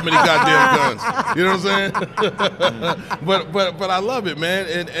 I got so many goddamn guns. You know what I'm saying? but I love it, man.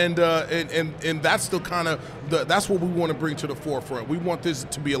 And that's the kind of that's what we want to bring to the forefront. We want this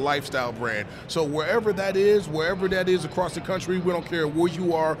to be a lifestyle brand. So wherever that is across the country, we don't care where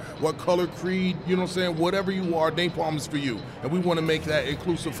you are, what color, creed, you know what I'm saying? Whatever you are, napalm is for you. And we want to make that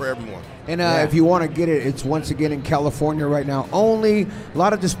inclusive for everyone. And if you want to get it, it's once again in California right now. Only a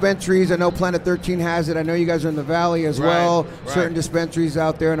lot of dispensaries. I know Planet 13 has it. I know you guys are in the Valley as well. Right. Certain dispensaries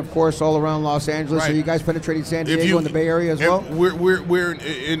out there, and of course all around Los Angeles. Right. So you guys penetrating San Diego and the Bay Area as well? We're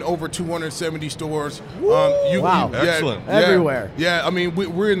in over 270 stores. Wow. Excellent. Everywhere. Yeah, I mean,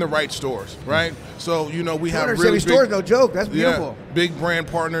 we're in the right stores, right? So, we have really big stores, no joke. That's beautiful. Big brand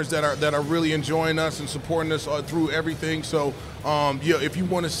partners that are really enjoying us and supporting us through everything. So, if you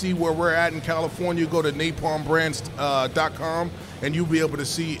want to see where we're at in California, go to napalmbrands.com. And you'll be able to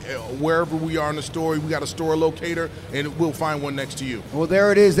see wherever we are in the store. We got a store locator, and we'll find one next to you. Well,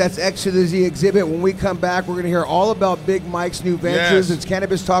 there it is. That's X to the Z Exhibit. When we come back, we're going to hear all about Big Mike's new ventures. Yes. It's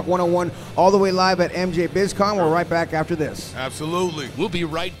Cannabis Talk 101, all the way live at MJ BizCon. We're right back after this. Absolutely. We'll be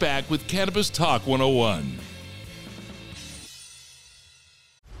right back with Cannabis Talk 101.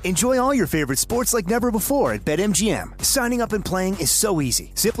 Enjoy all your favorite sports like never before at BetMGM. Signing up and playing is so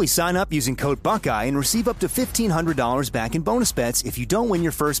easy. Simply sign up using code Buckeye and receive up to $1,500 back in bonus bets if you don't win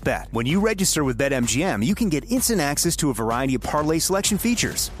your first bet. When you register with BetMGM, you can get instant access to a variety of parlay selection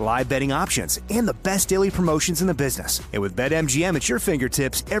features, live betting options, and the best daily promotions in the business. And with BetMGM at your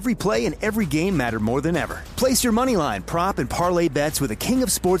fingertips, every play and every game matter more than ever. Place your moneyline, prop, and parlay bets with the king of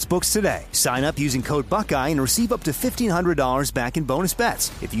sportsbooks today. Sign up using code Buckeye and receive up to $1,500 back in bonus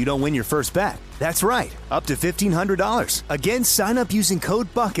bets if you don't win your first bet. That's right, up to $1,500. Again, sign up using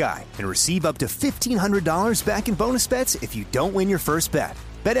code Buckeye and receive up to $1,500 back in bonus bets if you don't win your first bet.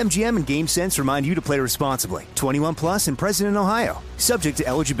 BetMGM and GameSense remind you to play responsibly. 21 plus and present in Ohio. Subject to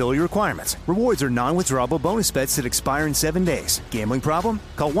eligibility requirements. Rewards are non-withdrawable bonus bets that expire in 7 days. Gambling problem?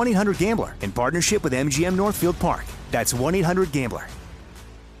 Call 1-800-GAMBLER in partnership with MGM Northfield Park. That's 1-800-GAMBLER.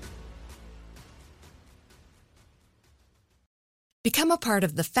 Become a part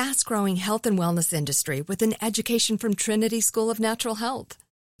of the fast-growing health and wellness industry with an education from Trinity School of Natural Health.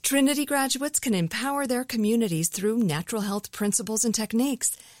 Trinity graduates can empower their communities through natural health principles and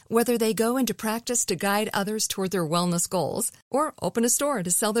techniques, whether they go into practice to guide others toward their wellness goals or open a store to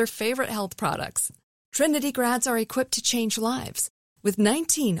sell their favorite health products. Trinity grads are equipped to change lives with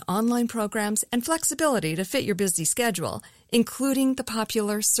 19 online programs and flexibility to fit your busy schedule, including the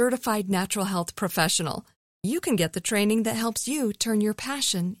popular Certified Natural Health Professional. You can get the training that helps you turn your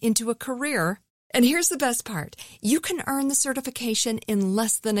passion into a career And here's the best part. You can earn the certification in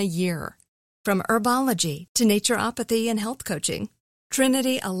less than a year. From herbology to naturopathy and health coaching,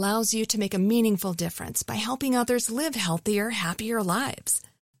 Trinity allows you to make a meaningful difference by helping others live healthier, happier lives.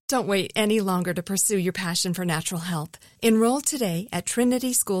 Don't wait any longer to pursue your passion for natural health. Enroll today at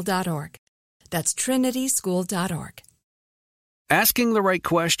trinityschool.org. That's trinityschool.org. Asking the right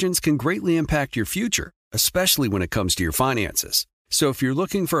questions can greatly impact your future, especially when it comes to your finances. So if you're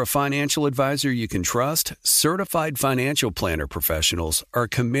looking for a financial advisor you can trust, certified financial planner professionals are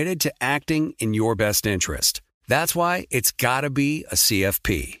committed to acting in your best interest. That's why it's got to be a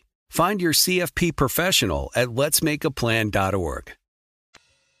CFP. Find your CFP professional at letsmakeaplan.org.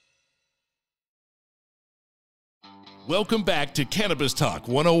 Welcome back to Cannabis Talk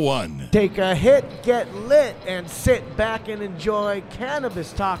 101. Take a hit, get lit, and sit back and enjoy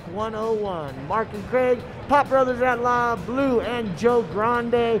Cannabis Talk 101. Mark and Craig, Pot Brothers at Law, Blue, and Joe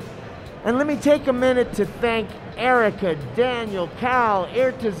Grande. And let me take a minute to thank Erica, Daniel, Cal,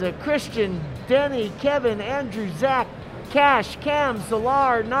 Irtaza, Christian, Denny, Kevin, Andrew, Zach, Cash, Cam,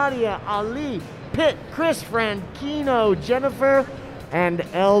 Solar, Nadia, Ali, Pitt, Chris, Franchino, Jennifer, and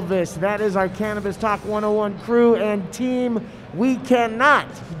Elvis. That is our Cannabis Talk 101 crew and team. We cannot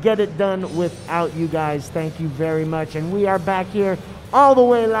get it done without you guys. Thank you very much. And we are back here all the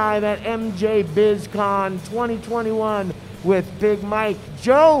way live at MJ BizCon 2021 with Big Mike.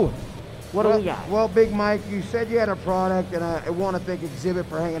 Joe, what do we got? Well, Big Mike, you said you had a product, and I want to thank Exhibit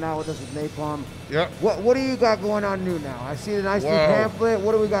for hanging out with us with Napalm. Yeah. What do you got going on new now? I see a nice new pamphlet.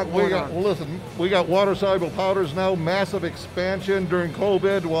 What do we got going on? Well, listen, we got water-soluble powders now, massive expansion during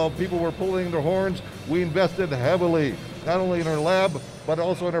COVID. While people were pulling their horns, we invested heavily, not only in our lab, but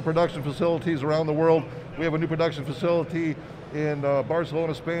also in our production facilities around the world. We have a new production facility in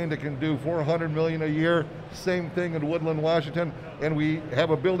Barcelona, Spain that can do 400 million a year. Same thing in Woodland, Washington. And we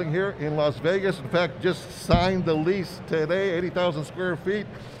have a building here in Las Vegas. In fact, just signed the lease today, 80,000 square feet.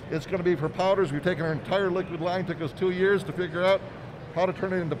 It's going to be for powders. We've taken our entire liquid line. Took us 2 years to figure out how to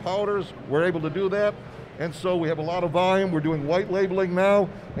turn it into powders. We're able to do that. And so we have a lot of volume. We're doing white labeling now,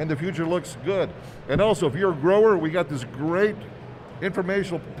 and the future looks good. And also, if you're a grower, we got this great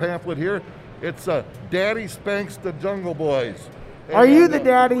informational pamphlet here. It's Daddy Spanks the Jungle Boys. Are you the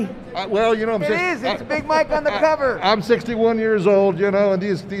daddy? Well, you know, It's Big Mike on the cover. I'm 61 years old, you know, and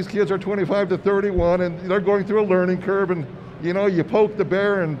these kids are 25 to 31, and they're going through a learning curve, and, you know, you poke the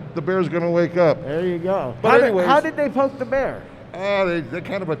bear, and the bear's going to wake up. There you go. But how did they poke the bear? They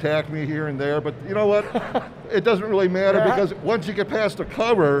kind of attack me here and there, but you know what? It doesn't really matter because once you get past the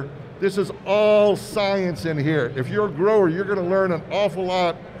cover, this is all science in here. If you're a grower, you're going to learn an awful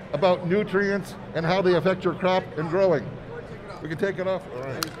lot about nutrients and how they affect your crop and growing. We can take it off? All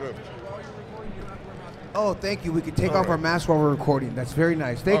right, good. Oh, thank you. We can take off our mask while we're recording. That's very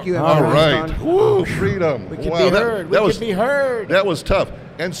nice. Thank you. All right. Woo, freedom. We can be heard. We can be heard. That was tough.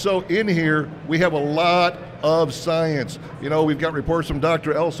 And so in here, we have a lot of science. You know, we've got reports from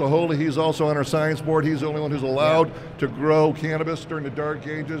Dr. El Saholi. He's also on our science board. He's the only one who's allowed to grow cannabis during the dark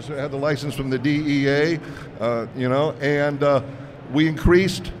ages. Had the license from the DEA, you know, and we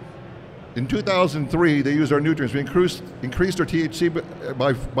increased. In 2003, they used our nutrients. We increased our THC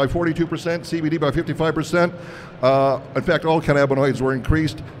by 42%, CBD by 55%. In fact, all cannabinoids were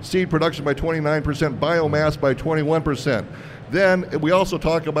increased. Seed production by 29%, biomass by 21%. Then we also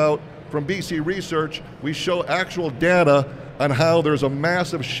talk about, from BC Research, we show actual data on how there's a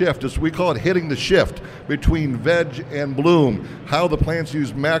massive shift, as we call it hitting the shift, between veg and bloom, how the plants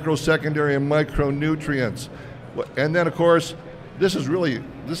use macro, secondary, and micronutrients. And then, of course, this is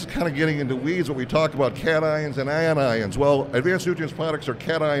kind of getting into weeds when we talk about cations and anions. Well, Advanced Nutrients products are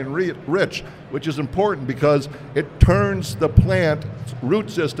cation rich, which is important because it turns the plant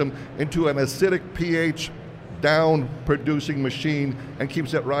root system into an acidic pH down producing machine and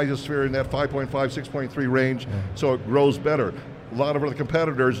keeps that rhizosphere in that 5.5, 6.3 range, so it grows better. A lot of other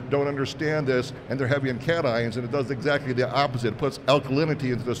competitors don't understand this, and they're heavy in cations, and it does exactly the opposite. It puts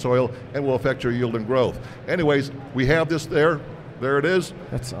alkalinity into the soil and will affect your yield and growth. Anyways, we have this there. There it is.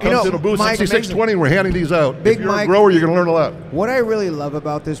 That's awesome. Comes in a booth, 6620. We're handing these out. Big if you're Mike, a grower, you're going to learn a lot. What I really love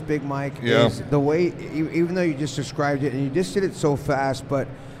about this, Big Mike, is the way, even though you just described it, and you just did it so fast, but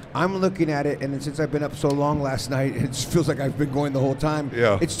I'm looking at it, and since I've been up so long last night, it feels like I've been going the whole time.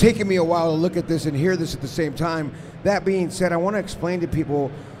 Yeah. It's taken me a while to look at this and hear this at the same time. That being said, I want to explain to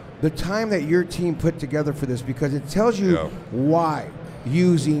people the time that your team put together for this, because it tells you why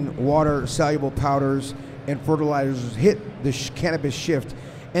using water-soluble powders and fertilizers hit the cannabis shift.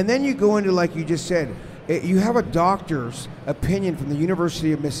 And then you go into, like you just said, you have a doctor's opinion from the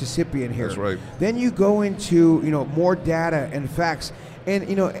University of Mississippi in here. That's right. Then you go into, more data and facts. And,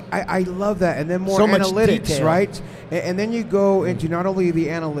 you know, I love that. And then more So much analytics, detail. right? And then you go into not only the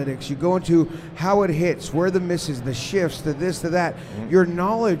analytics, you go into how it hits, where the misses, the shifts, the this, the that, your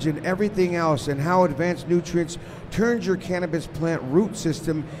knowledge and everything else, and how Advanced Nutrients turns your cannabis plant root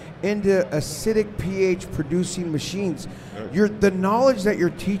system into acidic pH producing machines. The knowledge that you're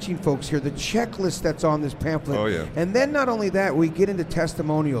teaching folks here, the checklist that's on this pamphlet. Oh, yeah. And then not only that, we get into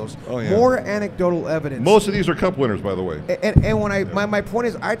testimonials, Oh, yeah. more anecdotal evidence. Most of these are cup winners, by the way. And when my point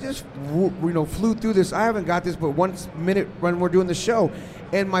is, I just flew through this. I haven't got this but 1 minute when we're doing the show.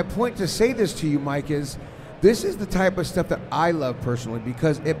 And my point to say this to you, Mike, is this is the type of stuff that I love personally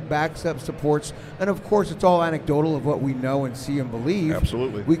because it backs up, supports, and of course it's all anecdotal of what we know and see and believe.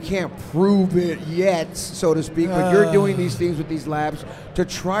 Absolutely. We can't prove it yet, so to speak, but you're doing these things with these labs to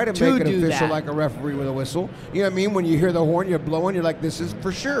try to make it do official that. like a referee with a whistle. You know what I mean? When you hear the horn, you're blowing, you're like, this is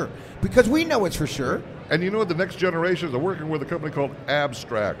for sure. Because we know it's for sure. And you know, the next generation, they're working with a company called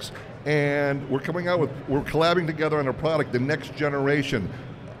Abstracts. And we're collabing together on a product, the next generation,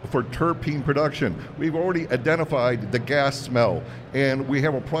 for terpene production. We've already identified the gas smell, and we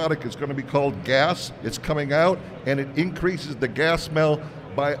have a product that's going to be called Gas. It's coming out, and it increases the gas smell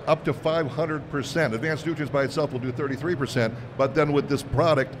by up to 500%. Advanced Nutrients by itself will do 33%, but then with this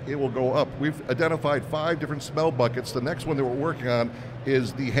product, it will go up. We've identified 5 different smell buckets. The next one that we're working on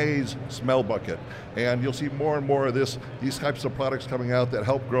is the Haze smell bucket, and you'll see more and more of these types of products coming out that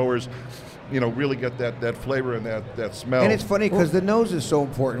help growers, you know, really get that flavor and that smell. And it's funny because the nose is so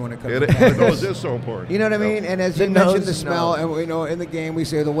important when it comes to The cannabis. nose is so important. You know what I mean? And as The you mentioned, nose, the smell, no. and you know, in the game we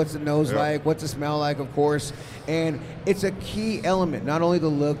say, what's the nose Yeah. like? What's the smell like? Of course, and it's a key element. Not only the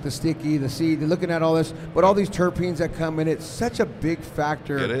look, the sticky, the seed, looking at all this, but all these terpenes that come in. It's such a big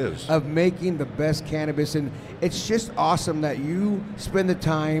factor It is. of making the best cannabis, and it's just awesome that you spend the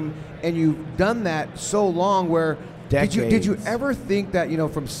time and you've done that so long. Where did you Decades. ever think that, you know,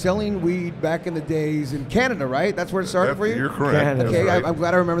 from selling weed back in the days in Canada, right? That's where it started for you. You're correct. Canada. That's Okay, right. I'm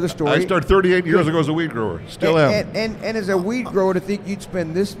glad I remember the story. I started 38 years ago as a weed grower. Still am. And as a weed grower, to think you'd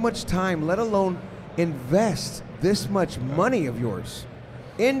spend this much time, let alone invest this much money of yours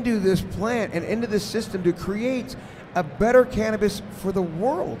into this plant and into this system to create a better cannabis for the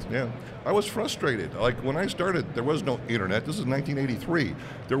world. Yeah, I was frustrated. Like when I started, there was no internet. This is 1983.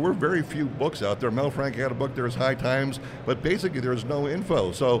 There were very few books out there. Mel Frank had a book, there was High Times, but basically there was no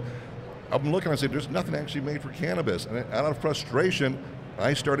info. So I'm looking, I said, there's nothing actually made for cannabis. And out of frustration,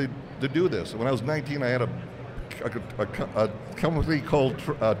 I started to do this. When I was 19, I had a company called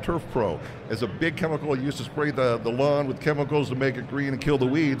Turf Pro. It's a big chemical. It used to spray the lawn with chemicals to make it green and kill the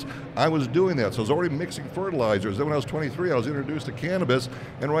weeds. I was doing that, so I was already mixing fertilizers. Then when I was 23, I was introduced to cannabis,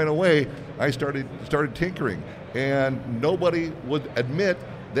 and right away I started tinkering. And nobody would admit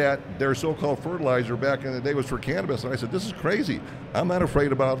that their so-called fertilizer back in the day was for cannabis. And I said, this is crazy. I'm not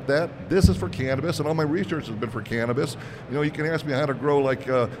afraid about that. This is for cannabis, and all my research has been for cannabis. You know, you can ask me how to grow like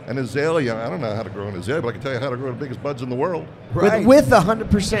an azalea. I don't know how to grow an azalea, but I can tell you how to grow the biggest buds in the world. Right. With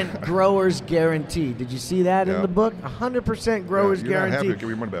 100% growers guarantee. Did you see that in Yeah. the book? 100% growers You're not guarantee. happy, give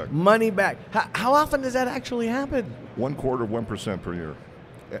your money back. Money back. How often does that actually happen? 1/4 of 1% per year.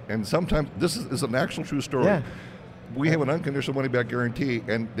 And sometimes, this is an actual true story. Yeah. We have an unconditional money back guarantee,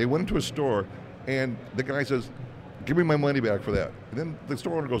 and they went into a store, and the guy says, give me my money back for that. And then the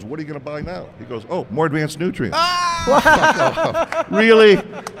store owner goes, what are you going to buy now? He goes, oh, more Advanced Nutrients. Really?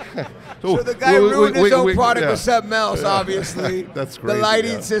 So the guy ruined his own product yeah. with something else, Yeah. obviously. That's The crazy,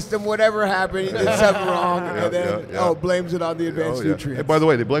 lighting yeah. system, whatever happened, he did something wrong, and then, blames it on the Advanced Oh, yeah. Nutrients. And by the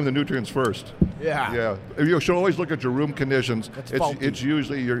way, they blame the nutrients first. Yeah. Yeah. You should always look at your room conditions. faulty. It's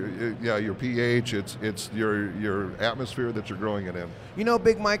usually your pH. It's your atmosphere that you're growing it in. You know,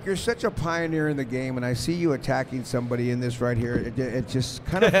 Big Mike, you're such a pioneer in the game, and I see you attacking somebody in this right here. It's just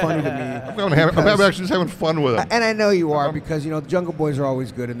kind of funny to me. I'm actually just having fun with it. And I know you are because, you know, the Jungle Boys are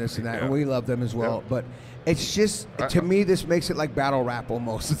always good in this and that, Yeah. and we love them as well. Yeah. But it's just, to me, this makes it like battle rap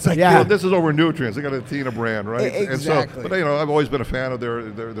almost. It's like, Yeah. Well, this is over nutrients. They got a Tina brand, right? Exactly. And so, but you know, I've always been a fan of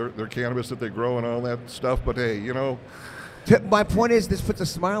their cannabis that they grow and all that stuff. But hey, you know, My point is, this puts a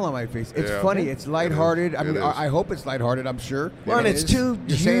smile on my face. It's Yeah. funny. It's lighthearted. I It mean, is. I hope it's lighthearted. I'm sure. Well, and It it's is. two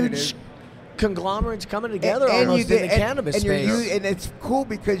You're saying it is. huge conglomerates coming together almost in the cannabis and space. and it's cool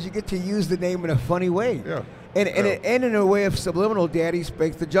because you get to use the name in a funny way. Yeah. And Yeah. in a way of subliminal, Daddy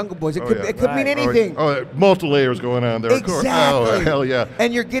Spakes the Jungle Boys. It Oh, could yeah. it could mean Right. anything. Multiple layers going on there. Of course. Exactly. Oh, hell yeah.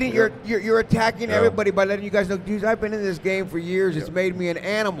 And you're getting you're attacking Yeah. everybody by letting you guys know, dude, I've been in this game for years. It's made me an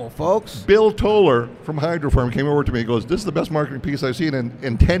animal, folks. Bill Toller from Hydrofarm came over to me. He goes, "This is the best marketing piece I've seen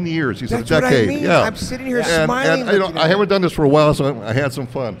in 10 years." He said, That's "A what I decade." mean. Yeah. I'm sitting here And smiling. you know, looking I at haven't done this for a while, so I had some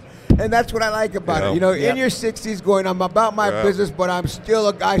fun. And that's what I like about it. You know, in your 60s going, I'm about my business, but I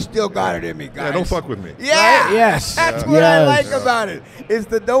still got it in me, guys. Yeah, don't fuck with me. Yeah. Right? Yes. That's what I like about it. It's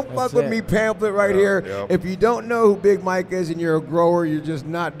the don't fuck with me pamphlet right here. Yeah. If you don't know who Big Mike is and you're a grower, you're just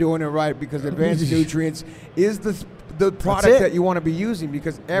not doing it right, because Advanced Nutrients is the product that you want to be using,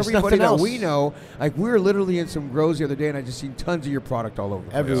 because everybody that we know, like we were literally in some grows the other day and I just seen tons of your product all over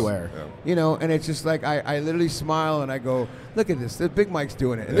the place. Everywhere. Yeah. You know, and it's just like I literally smile and I go, look at this. The Big Mike's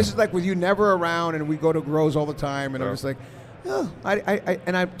doing it. And this is like with you never around, and we go to grows all the time, and I'm just like, oh,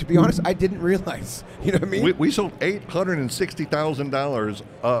 to be honest, I didn't realize. You know what I mean? We sold $860,000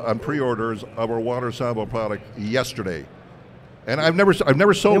 on pre-orders of our water soluble product yesterday. And I've never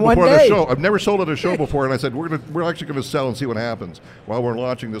sold before the show. I've never sold at a show before, and I said we're actually going to sell and see what happens while we're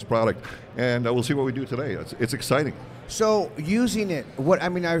launching this product, and we'll see what we do today. It's exciting. So using it,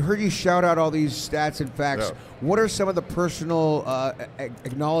 I heard you shout out all these stats and facts. Yeah. What are some of the personal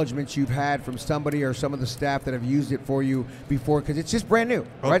acknowledgments you've had from somebody or some of the staff that have used it for you before? Because it's just brand new,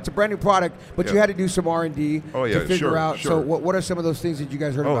 right? It's a brand new product, but you had to do some R&D to figure out. Sure. So what are some of those things that you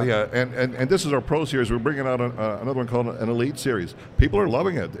guys heard about? Oh, yeah, and this is our Pro Series. We're bringing out another one called an Elite Series. People are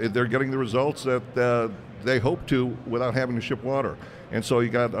loving it. They're getting the results that they hope to without having to ship water. And so you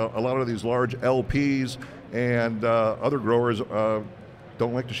got a lot of these large LPs and other growers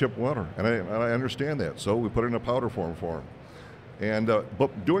don't like to ship water, and I understand that. So we put it in a powder form for them. And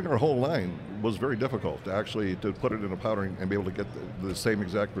but doing our whole line was very difficult to put it in a powder and be able to get the same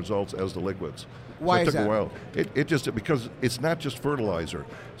exact results as the liquids. Why is that? It took a while. It just because it's not just fertilizer.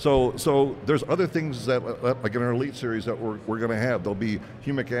 So there's other things that like in our Elite Series that we're going to have. There'll be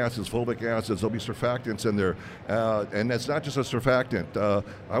humic acids, fulvic acids. There'll be surfactants in there, and it's not just a surfactant.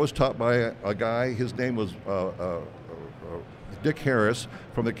 I was taught by a guy. His name was Dick Harris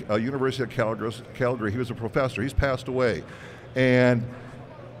from the University of Calgary. He was a professor. He's passed away. And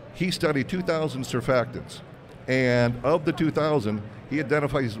he studied 2,000 surfactants. And of the 2,000, he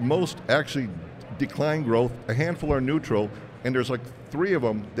identifies most actually decline growth, a handful are neutral, and there's like 3 of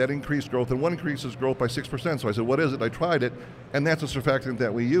them that increase growth, and one increases growth by 6%. So I said, what is it? I tried it, and that's a surfactant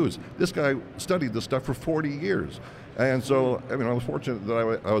that we use. This guy studied this stuff for 40 years. And so, I was fortunate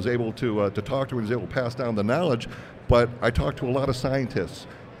that I was able to talk to him and was able to pass down the knowledge, but I talked to a lot of scientists.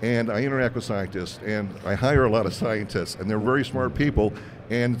 And I interact with scientists, and I hire a lot of scientists, and they're very smart people.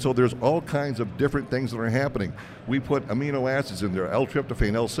 And so there's all kinds of different things that are happening. We put amino acids in there,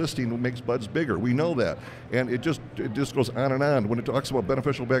 L-tryptophan, L-cysteine makes buds bigger. We know that. And it just goes on and on. When it talks about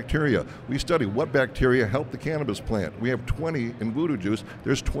beneficial bacteria, we study what bacteria help the cannabis plant. We have 20 in Voodoo Juice.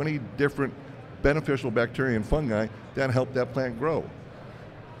 There's 20 different beneficial bacteria and fungi that help that plant grow.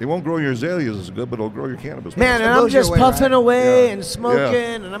 They won't grow your azaleas as good, but it'll grow your cannabis. Man, and I'm just puffing away and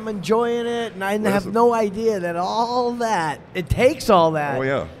smoking, and I'm enjoying it, and I have no idea that all that, it takes all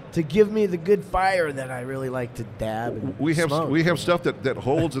that to give me the good fire that I really like to dab and smoke. We have stuff that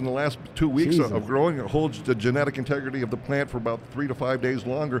holds in the last 2 weeks of growing. It holds the genetic integrity of the plant for about 3 to 5 days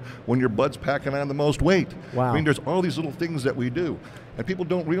longer when your bud's packing on the most weight. Wow. There's all these little things that we do. And people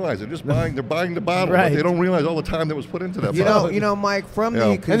don't realize it. They're buying the bottle, but they don't realize all the time that was put into that bottle. You know, Mike, from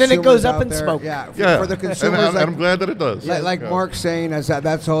the consumers and then it goes up in there, smoke. For the consumers. And I'm glad that it does. Like Mark's saying,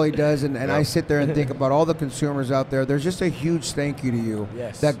 that's all he does. And I sit there and think about all the consumers out there. There's just a huge thank you to you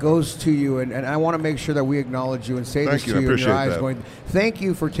that goes to you. And I want to make sure that we acknowledge you and say this to you in your eyes. Going, thank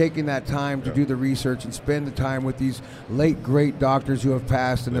you for taking that time to do the research and spend the time with these late, great doctors who have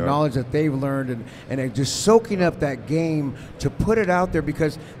passed and the knowledge that they've learned and just soaking up that game to put it out there,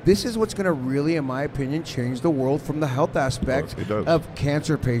 because this is what's going to really, in my opinion, change the world from the health aspect of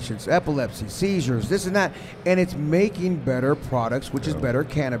cancer patients, epilepsy, seizures, this and that. And it's making better products, which is better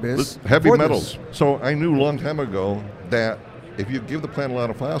cannabis. Heavy metals. So I knew a long time ago that if you give the plant a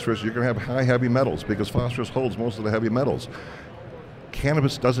lot of phosphorus, you're going to have high heavy metals, because phosphorus holds most of the heavy metals.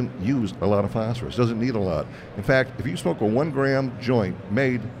 Cannabis doesn't use a lot of phosphorus, doesn't need a lot. In fact, if you smoke a 1 gram joint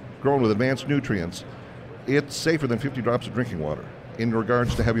grown with advanced nutrients, it's safer than 50 drops of drinking water in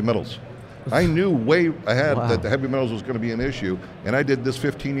regards to heavy metals. I knew way ahead that the heavy metals was going to be an issue, and I did this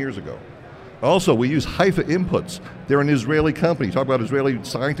 15 years ago. Also, we use Haifa Inputs. They're an Israeli company. Talk about Israeli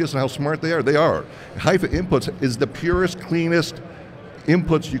scientists and how smart they are. They are. Haifa Inputs is the purest, cleanest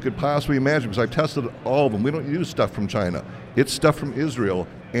inputs you could possibly imagine, because I've tested all of them. We don't use stuff from China. It's stuff from Israel,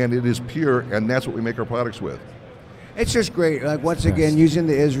 and it is pure, and that's what we make our products with. It's just great. Like once again, using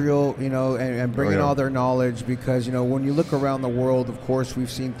the Israel, and bringing all their knowledge, because when you look around the world, of course,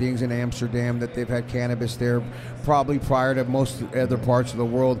 we've seen things in Amsterdam that they've had cannabis there, probably prior to most other parts of the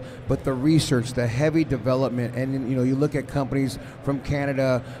world. But the research, the heavy development, and you look at companies from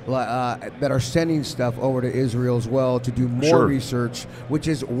Canada that are sending stuff over to Israel as well to do more research, which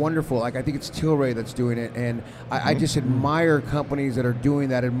is wonderful. Like I think it's Tilray that's doing it, and I just admire companies that are doing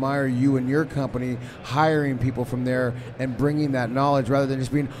that. Admire you and your company hiring people from there and bringing that knowledge rather than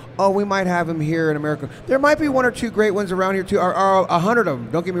just being, we might have them here in America. There might be one or two great ones around here too, or 100 of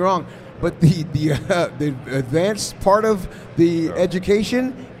them. Don't get me wrong, but the advanced part of the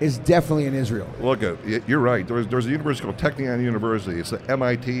education is definitely in Israel. Look, you're right. There's a university called Technion University. It's the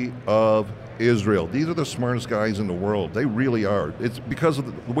MIT of Israel. These are the smartest guys in the world. They really are. It's because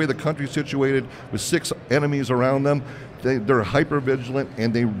of the way the country's situated with 6 enemies around them. They're hyper vigilant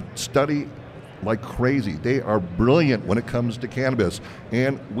and they study like crazy. They are brilliant when it comes to cannabis,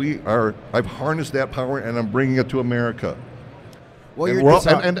 and I've harnessed that power and I'm bringing it to America. Well,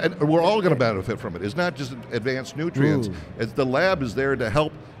 and we're all going to benefit from it. It's not just advanced nutrients. It's the lab is there to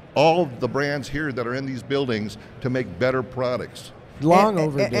help all the brands here that are in these buildings to make better products. Long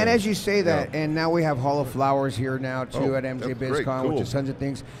overdue. And as you say that, and now we have Hall of Flowers here now too at MJ BizCon, which is tons of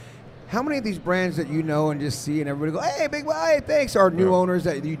things. How many of these brands that you know and just see and everybody go, hey, Big Boy, thanks, are new owners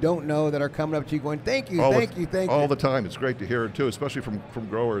that you don't know that are coming up to you going, thank you. All the time. It's great to hear it, too, especially from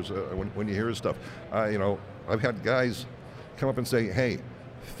growers when you hear stuff. I've had guys come up and say, hey,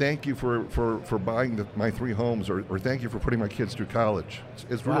 thank you for buying my 3 homes, or thank you for putting my kids through college.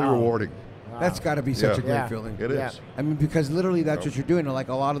 It's really rewarding. Wow. That's got to be such a great feeling. It is. I mean, because literally that's what you're doing. Like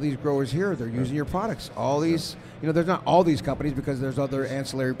a lot of these growers here, they're using your products. All these, there's not all these companies because there's other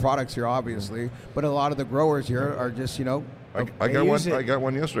ancillary products here, obviously. But a lot of the growers here are just, I got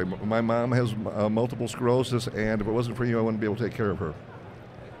one yesterday. My mom has multiple sclerosis, and if it wasn't for you, I wouldn't be able to take care of her.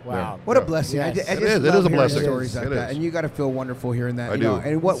 Wow, what a blessing! Yes. It is a blessing. Stories like that, and you got to feel wonderful hearing that. I do.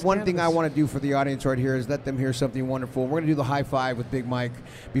 And one thing I want to do for the audience right here is let them hear something wonderful. We're going to do the high five with Big Mike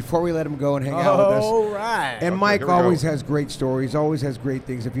before we let him go and hang out with us. All right. And Mike always has great stories, always has great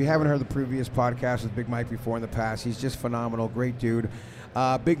things. If you haven't heard the previous podcast with Big Mike before in the past, he's just phenomenal, great dude.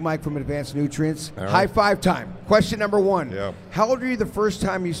 Big Mike from Advanced Nutrients. Right. High five time. Question number 1. Yeah. How old were you the first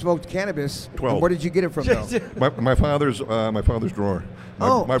time you smoked cannabis? 12. Where did you get it from, though? my father's drawer.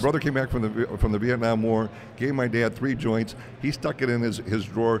 My brother came back from the Vietnam War, gave my dad 3 joints. He stuck it in his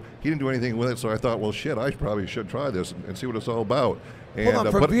drawer. He didn't do anything with it, so I thought, well, shit, I probably should try this and see what it's all about. And hold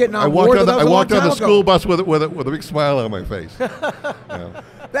on, for Vietnam I War, walked on the school bus with a big smile on my face.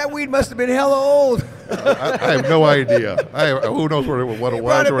 That weed must have been hella old. I have no idea. Who knows what it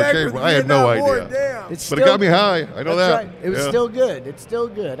was or it came from. I had no idea. But it got me high. I know that. Right. It was still good. It's still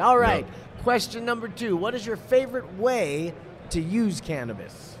good. All right. Yeah. Question number 2. What is your favorite way to use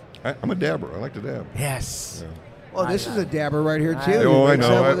cannabis? I'm a dabber. I like to dab. Yes. Yeah. Well, this is a dabber right here, too. I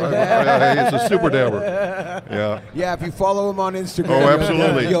know. He's a super dabber. Yeah. Yeah, if you follow him on Instagram,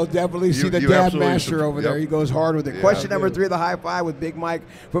 absolutely. You'll definitely see the dab master over there. He goes hard with it. Yeah, Question number 3, the high five with Big Mike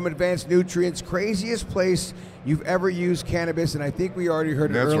from Advanced Nutrients. Craziest place you've ever used cannabis, and I think we already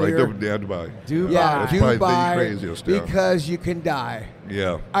heard it earlier. That's right, Dubai. Yeah, That's Dubai, the craziest, because you can die.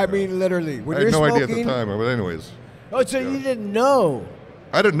 Yeah. I mean, literally. When I had you're no smoking, idea at the time, but anyways. Oh, so you didn't know?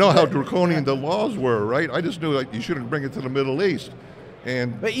 I didn't know how draconian the laws were, right? I just knew you shouldn't bring it to the Middle East.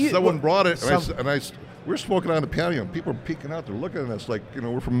 And someone brought it, and we're smoking on the patio, and people are peeking out. They're looking at us like,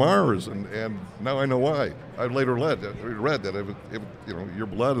 we're from Mars, and now I know why. I later read that if your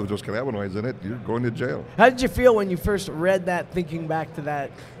blood with those cannabinoids in it, you're going to jail. How did you feel when you first read that, thinking back to that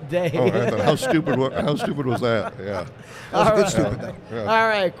day? Oh, I thought, how stupid was that? Yeah. That was a good stupid thing. Yeah. All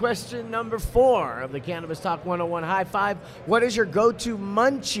right, question number 4 of the Cannabis Talk 101 High Five. What is your go-to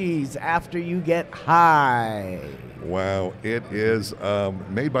munchies after you get high? Wow, it is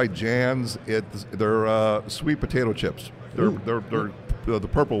made by Jan's. They're sweet potato chips. They're the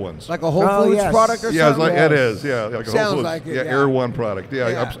purple ones. Like a Whole Foods product or something? It is. Yeah, like Sounds a Whole Foods. like it. Yeah, Air One product.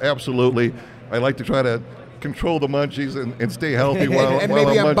 Yeah. Absolutely. I like to try to control the munchies and stay healthy while maybe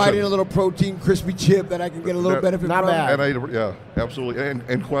I'm munching. biting a little protein crispy chip that I can get a little benefit not from. Bad. And absolutely.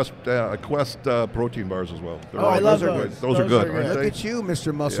 And Quest protein bars as well. I love those. Those are good. Look at you,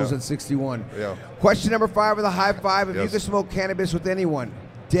 Mr. Muscles at 61. Yeah. Question number 5 of the high five. If you could smoke cannabis with anyone,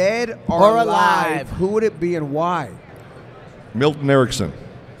 dead or alive, who would it be and why? Milton Erickson.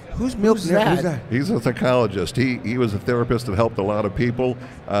 Who's Milton Erickson? Who's that? He's a psychologist. He was a therapist that helped a lot of people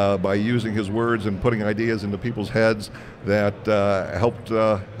by using his words and putting ideas into people's heads that helped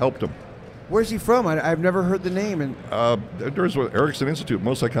them. Where's he from? I've never heard the name. And there's Erickson Institute.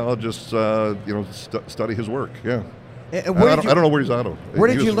 Most psychologists, study his work. Yeah. And I don't know where he's out of. Where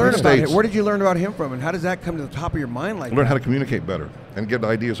did He you was learn from about States. him? Where did you learn about him from, and how does that come to the top of your mind like Learn that? how to communicate better and get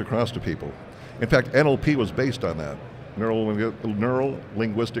ideas across to people. In fact, NLP was based on that,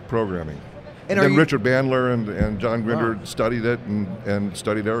 neuro-linguistic programming. And then Richard Bandler and John Grinder studied it and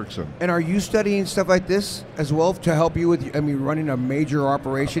studied Erickson. And are you studying stuff like this as well to help you with, running a major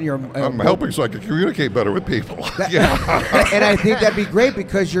operation? I'm helping so I can communicate better with people. And I think that'd be great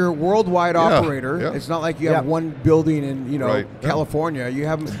because you're a worldwide operator. Yeah. It's not like you have one building in California. You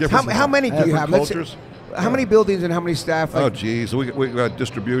have how many do you have? Cultures. How many buildings and how many staff? Oh, geez, we got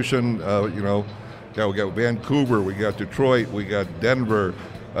distribution. We got Vancouver, we got Detroit, we got Denver.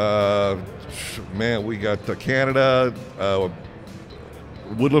 We got Canada,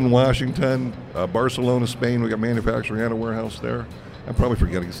 Woodland, Washington, Barcelona, Spain. We got manufacturing and a warehouse there. I'm probably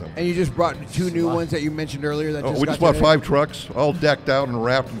forgetting something. And you just brought 2 new ones that you mentioned earlier. We just bought 5 trucks, all decked out and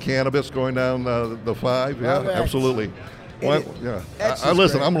wrapped in cannabis, going down the 5. Yeah, absolutely.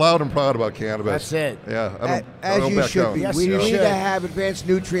 I'm loud and proud about cannabis. That's it. Yeah, I don't back should down. be. Yes, We you need should. to have advanced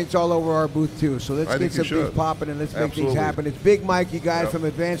nutrients all over our booth too. So let's get some things popping and let's make things happen. It's Big Mike, you guys, from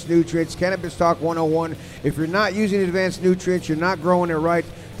Advanced Nutrients, Cannabis Talk 101. If you're not using advanced nutrients, you're not growing it right.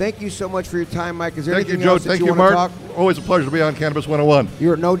 Thank you so much for your time, Mike. Is there anything else that you want to talk? Always a pleasure to be on Cannabis 101.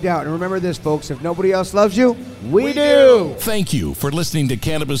 You're no doubt. And remember this, folks, if nobody else loves you, we do. Thank you for listening to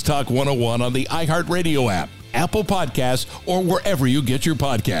Cannabis Talk 101 on the iHeartRadio app, Apple Podcasts, or wherever you get your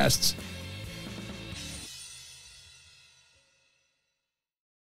podcasts.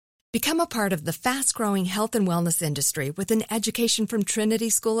 Become a part of the fast-growing health and wellness industry with an education from Trinity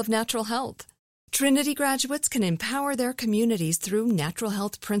School of Natural Health. Trinity graduates can empower their communities through natural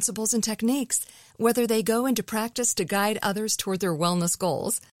health principles and techniques, whether they go into practice to guide others toward their wellness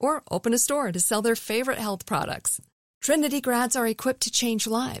goals or open a store to sell their favorite health products. Trinity grads are equipped to change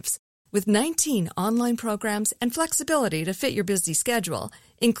lives. With 19 online programs and flexibility to fit your busy schedule,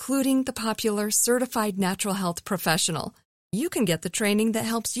 including the popular Certified Natural Health Professional, you can get the training that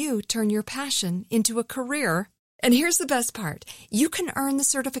helps you turn your passion into a career. And here's the best part. You can earn the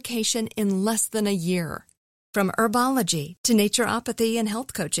certification in less than a year. From herbology to naturopathy and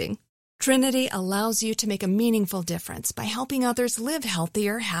health coaching, Trinity allows you to make a meaningful difference by helping others live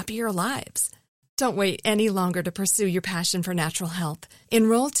healthier, happier lives. Don't wait any longer to pursue your passion for natural health.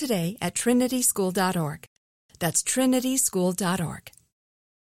 Enroll today at trinityschool.org. That's trinityschool.org.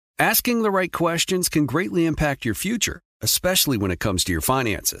 Asking the right questions can greatly impact your future, especially when it comes to your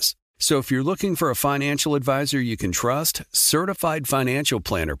finances. So if you're looking for a financial advisor you can trust, certified financial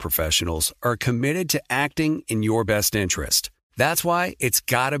planner professionals are committed to acting in your best interest. That's why it's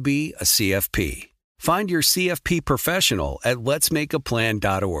got to be a CFP. Find your CFP professional at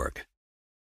letsmakeaplan.org.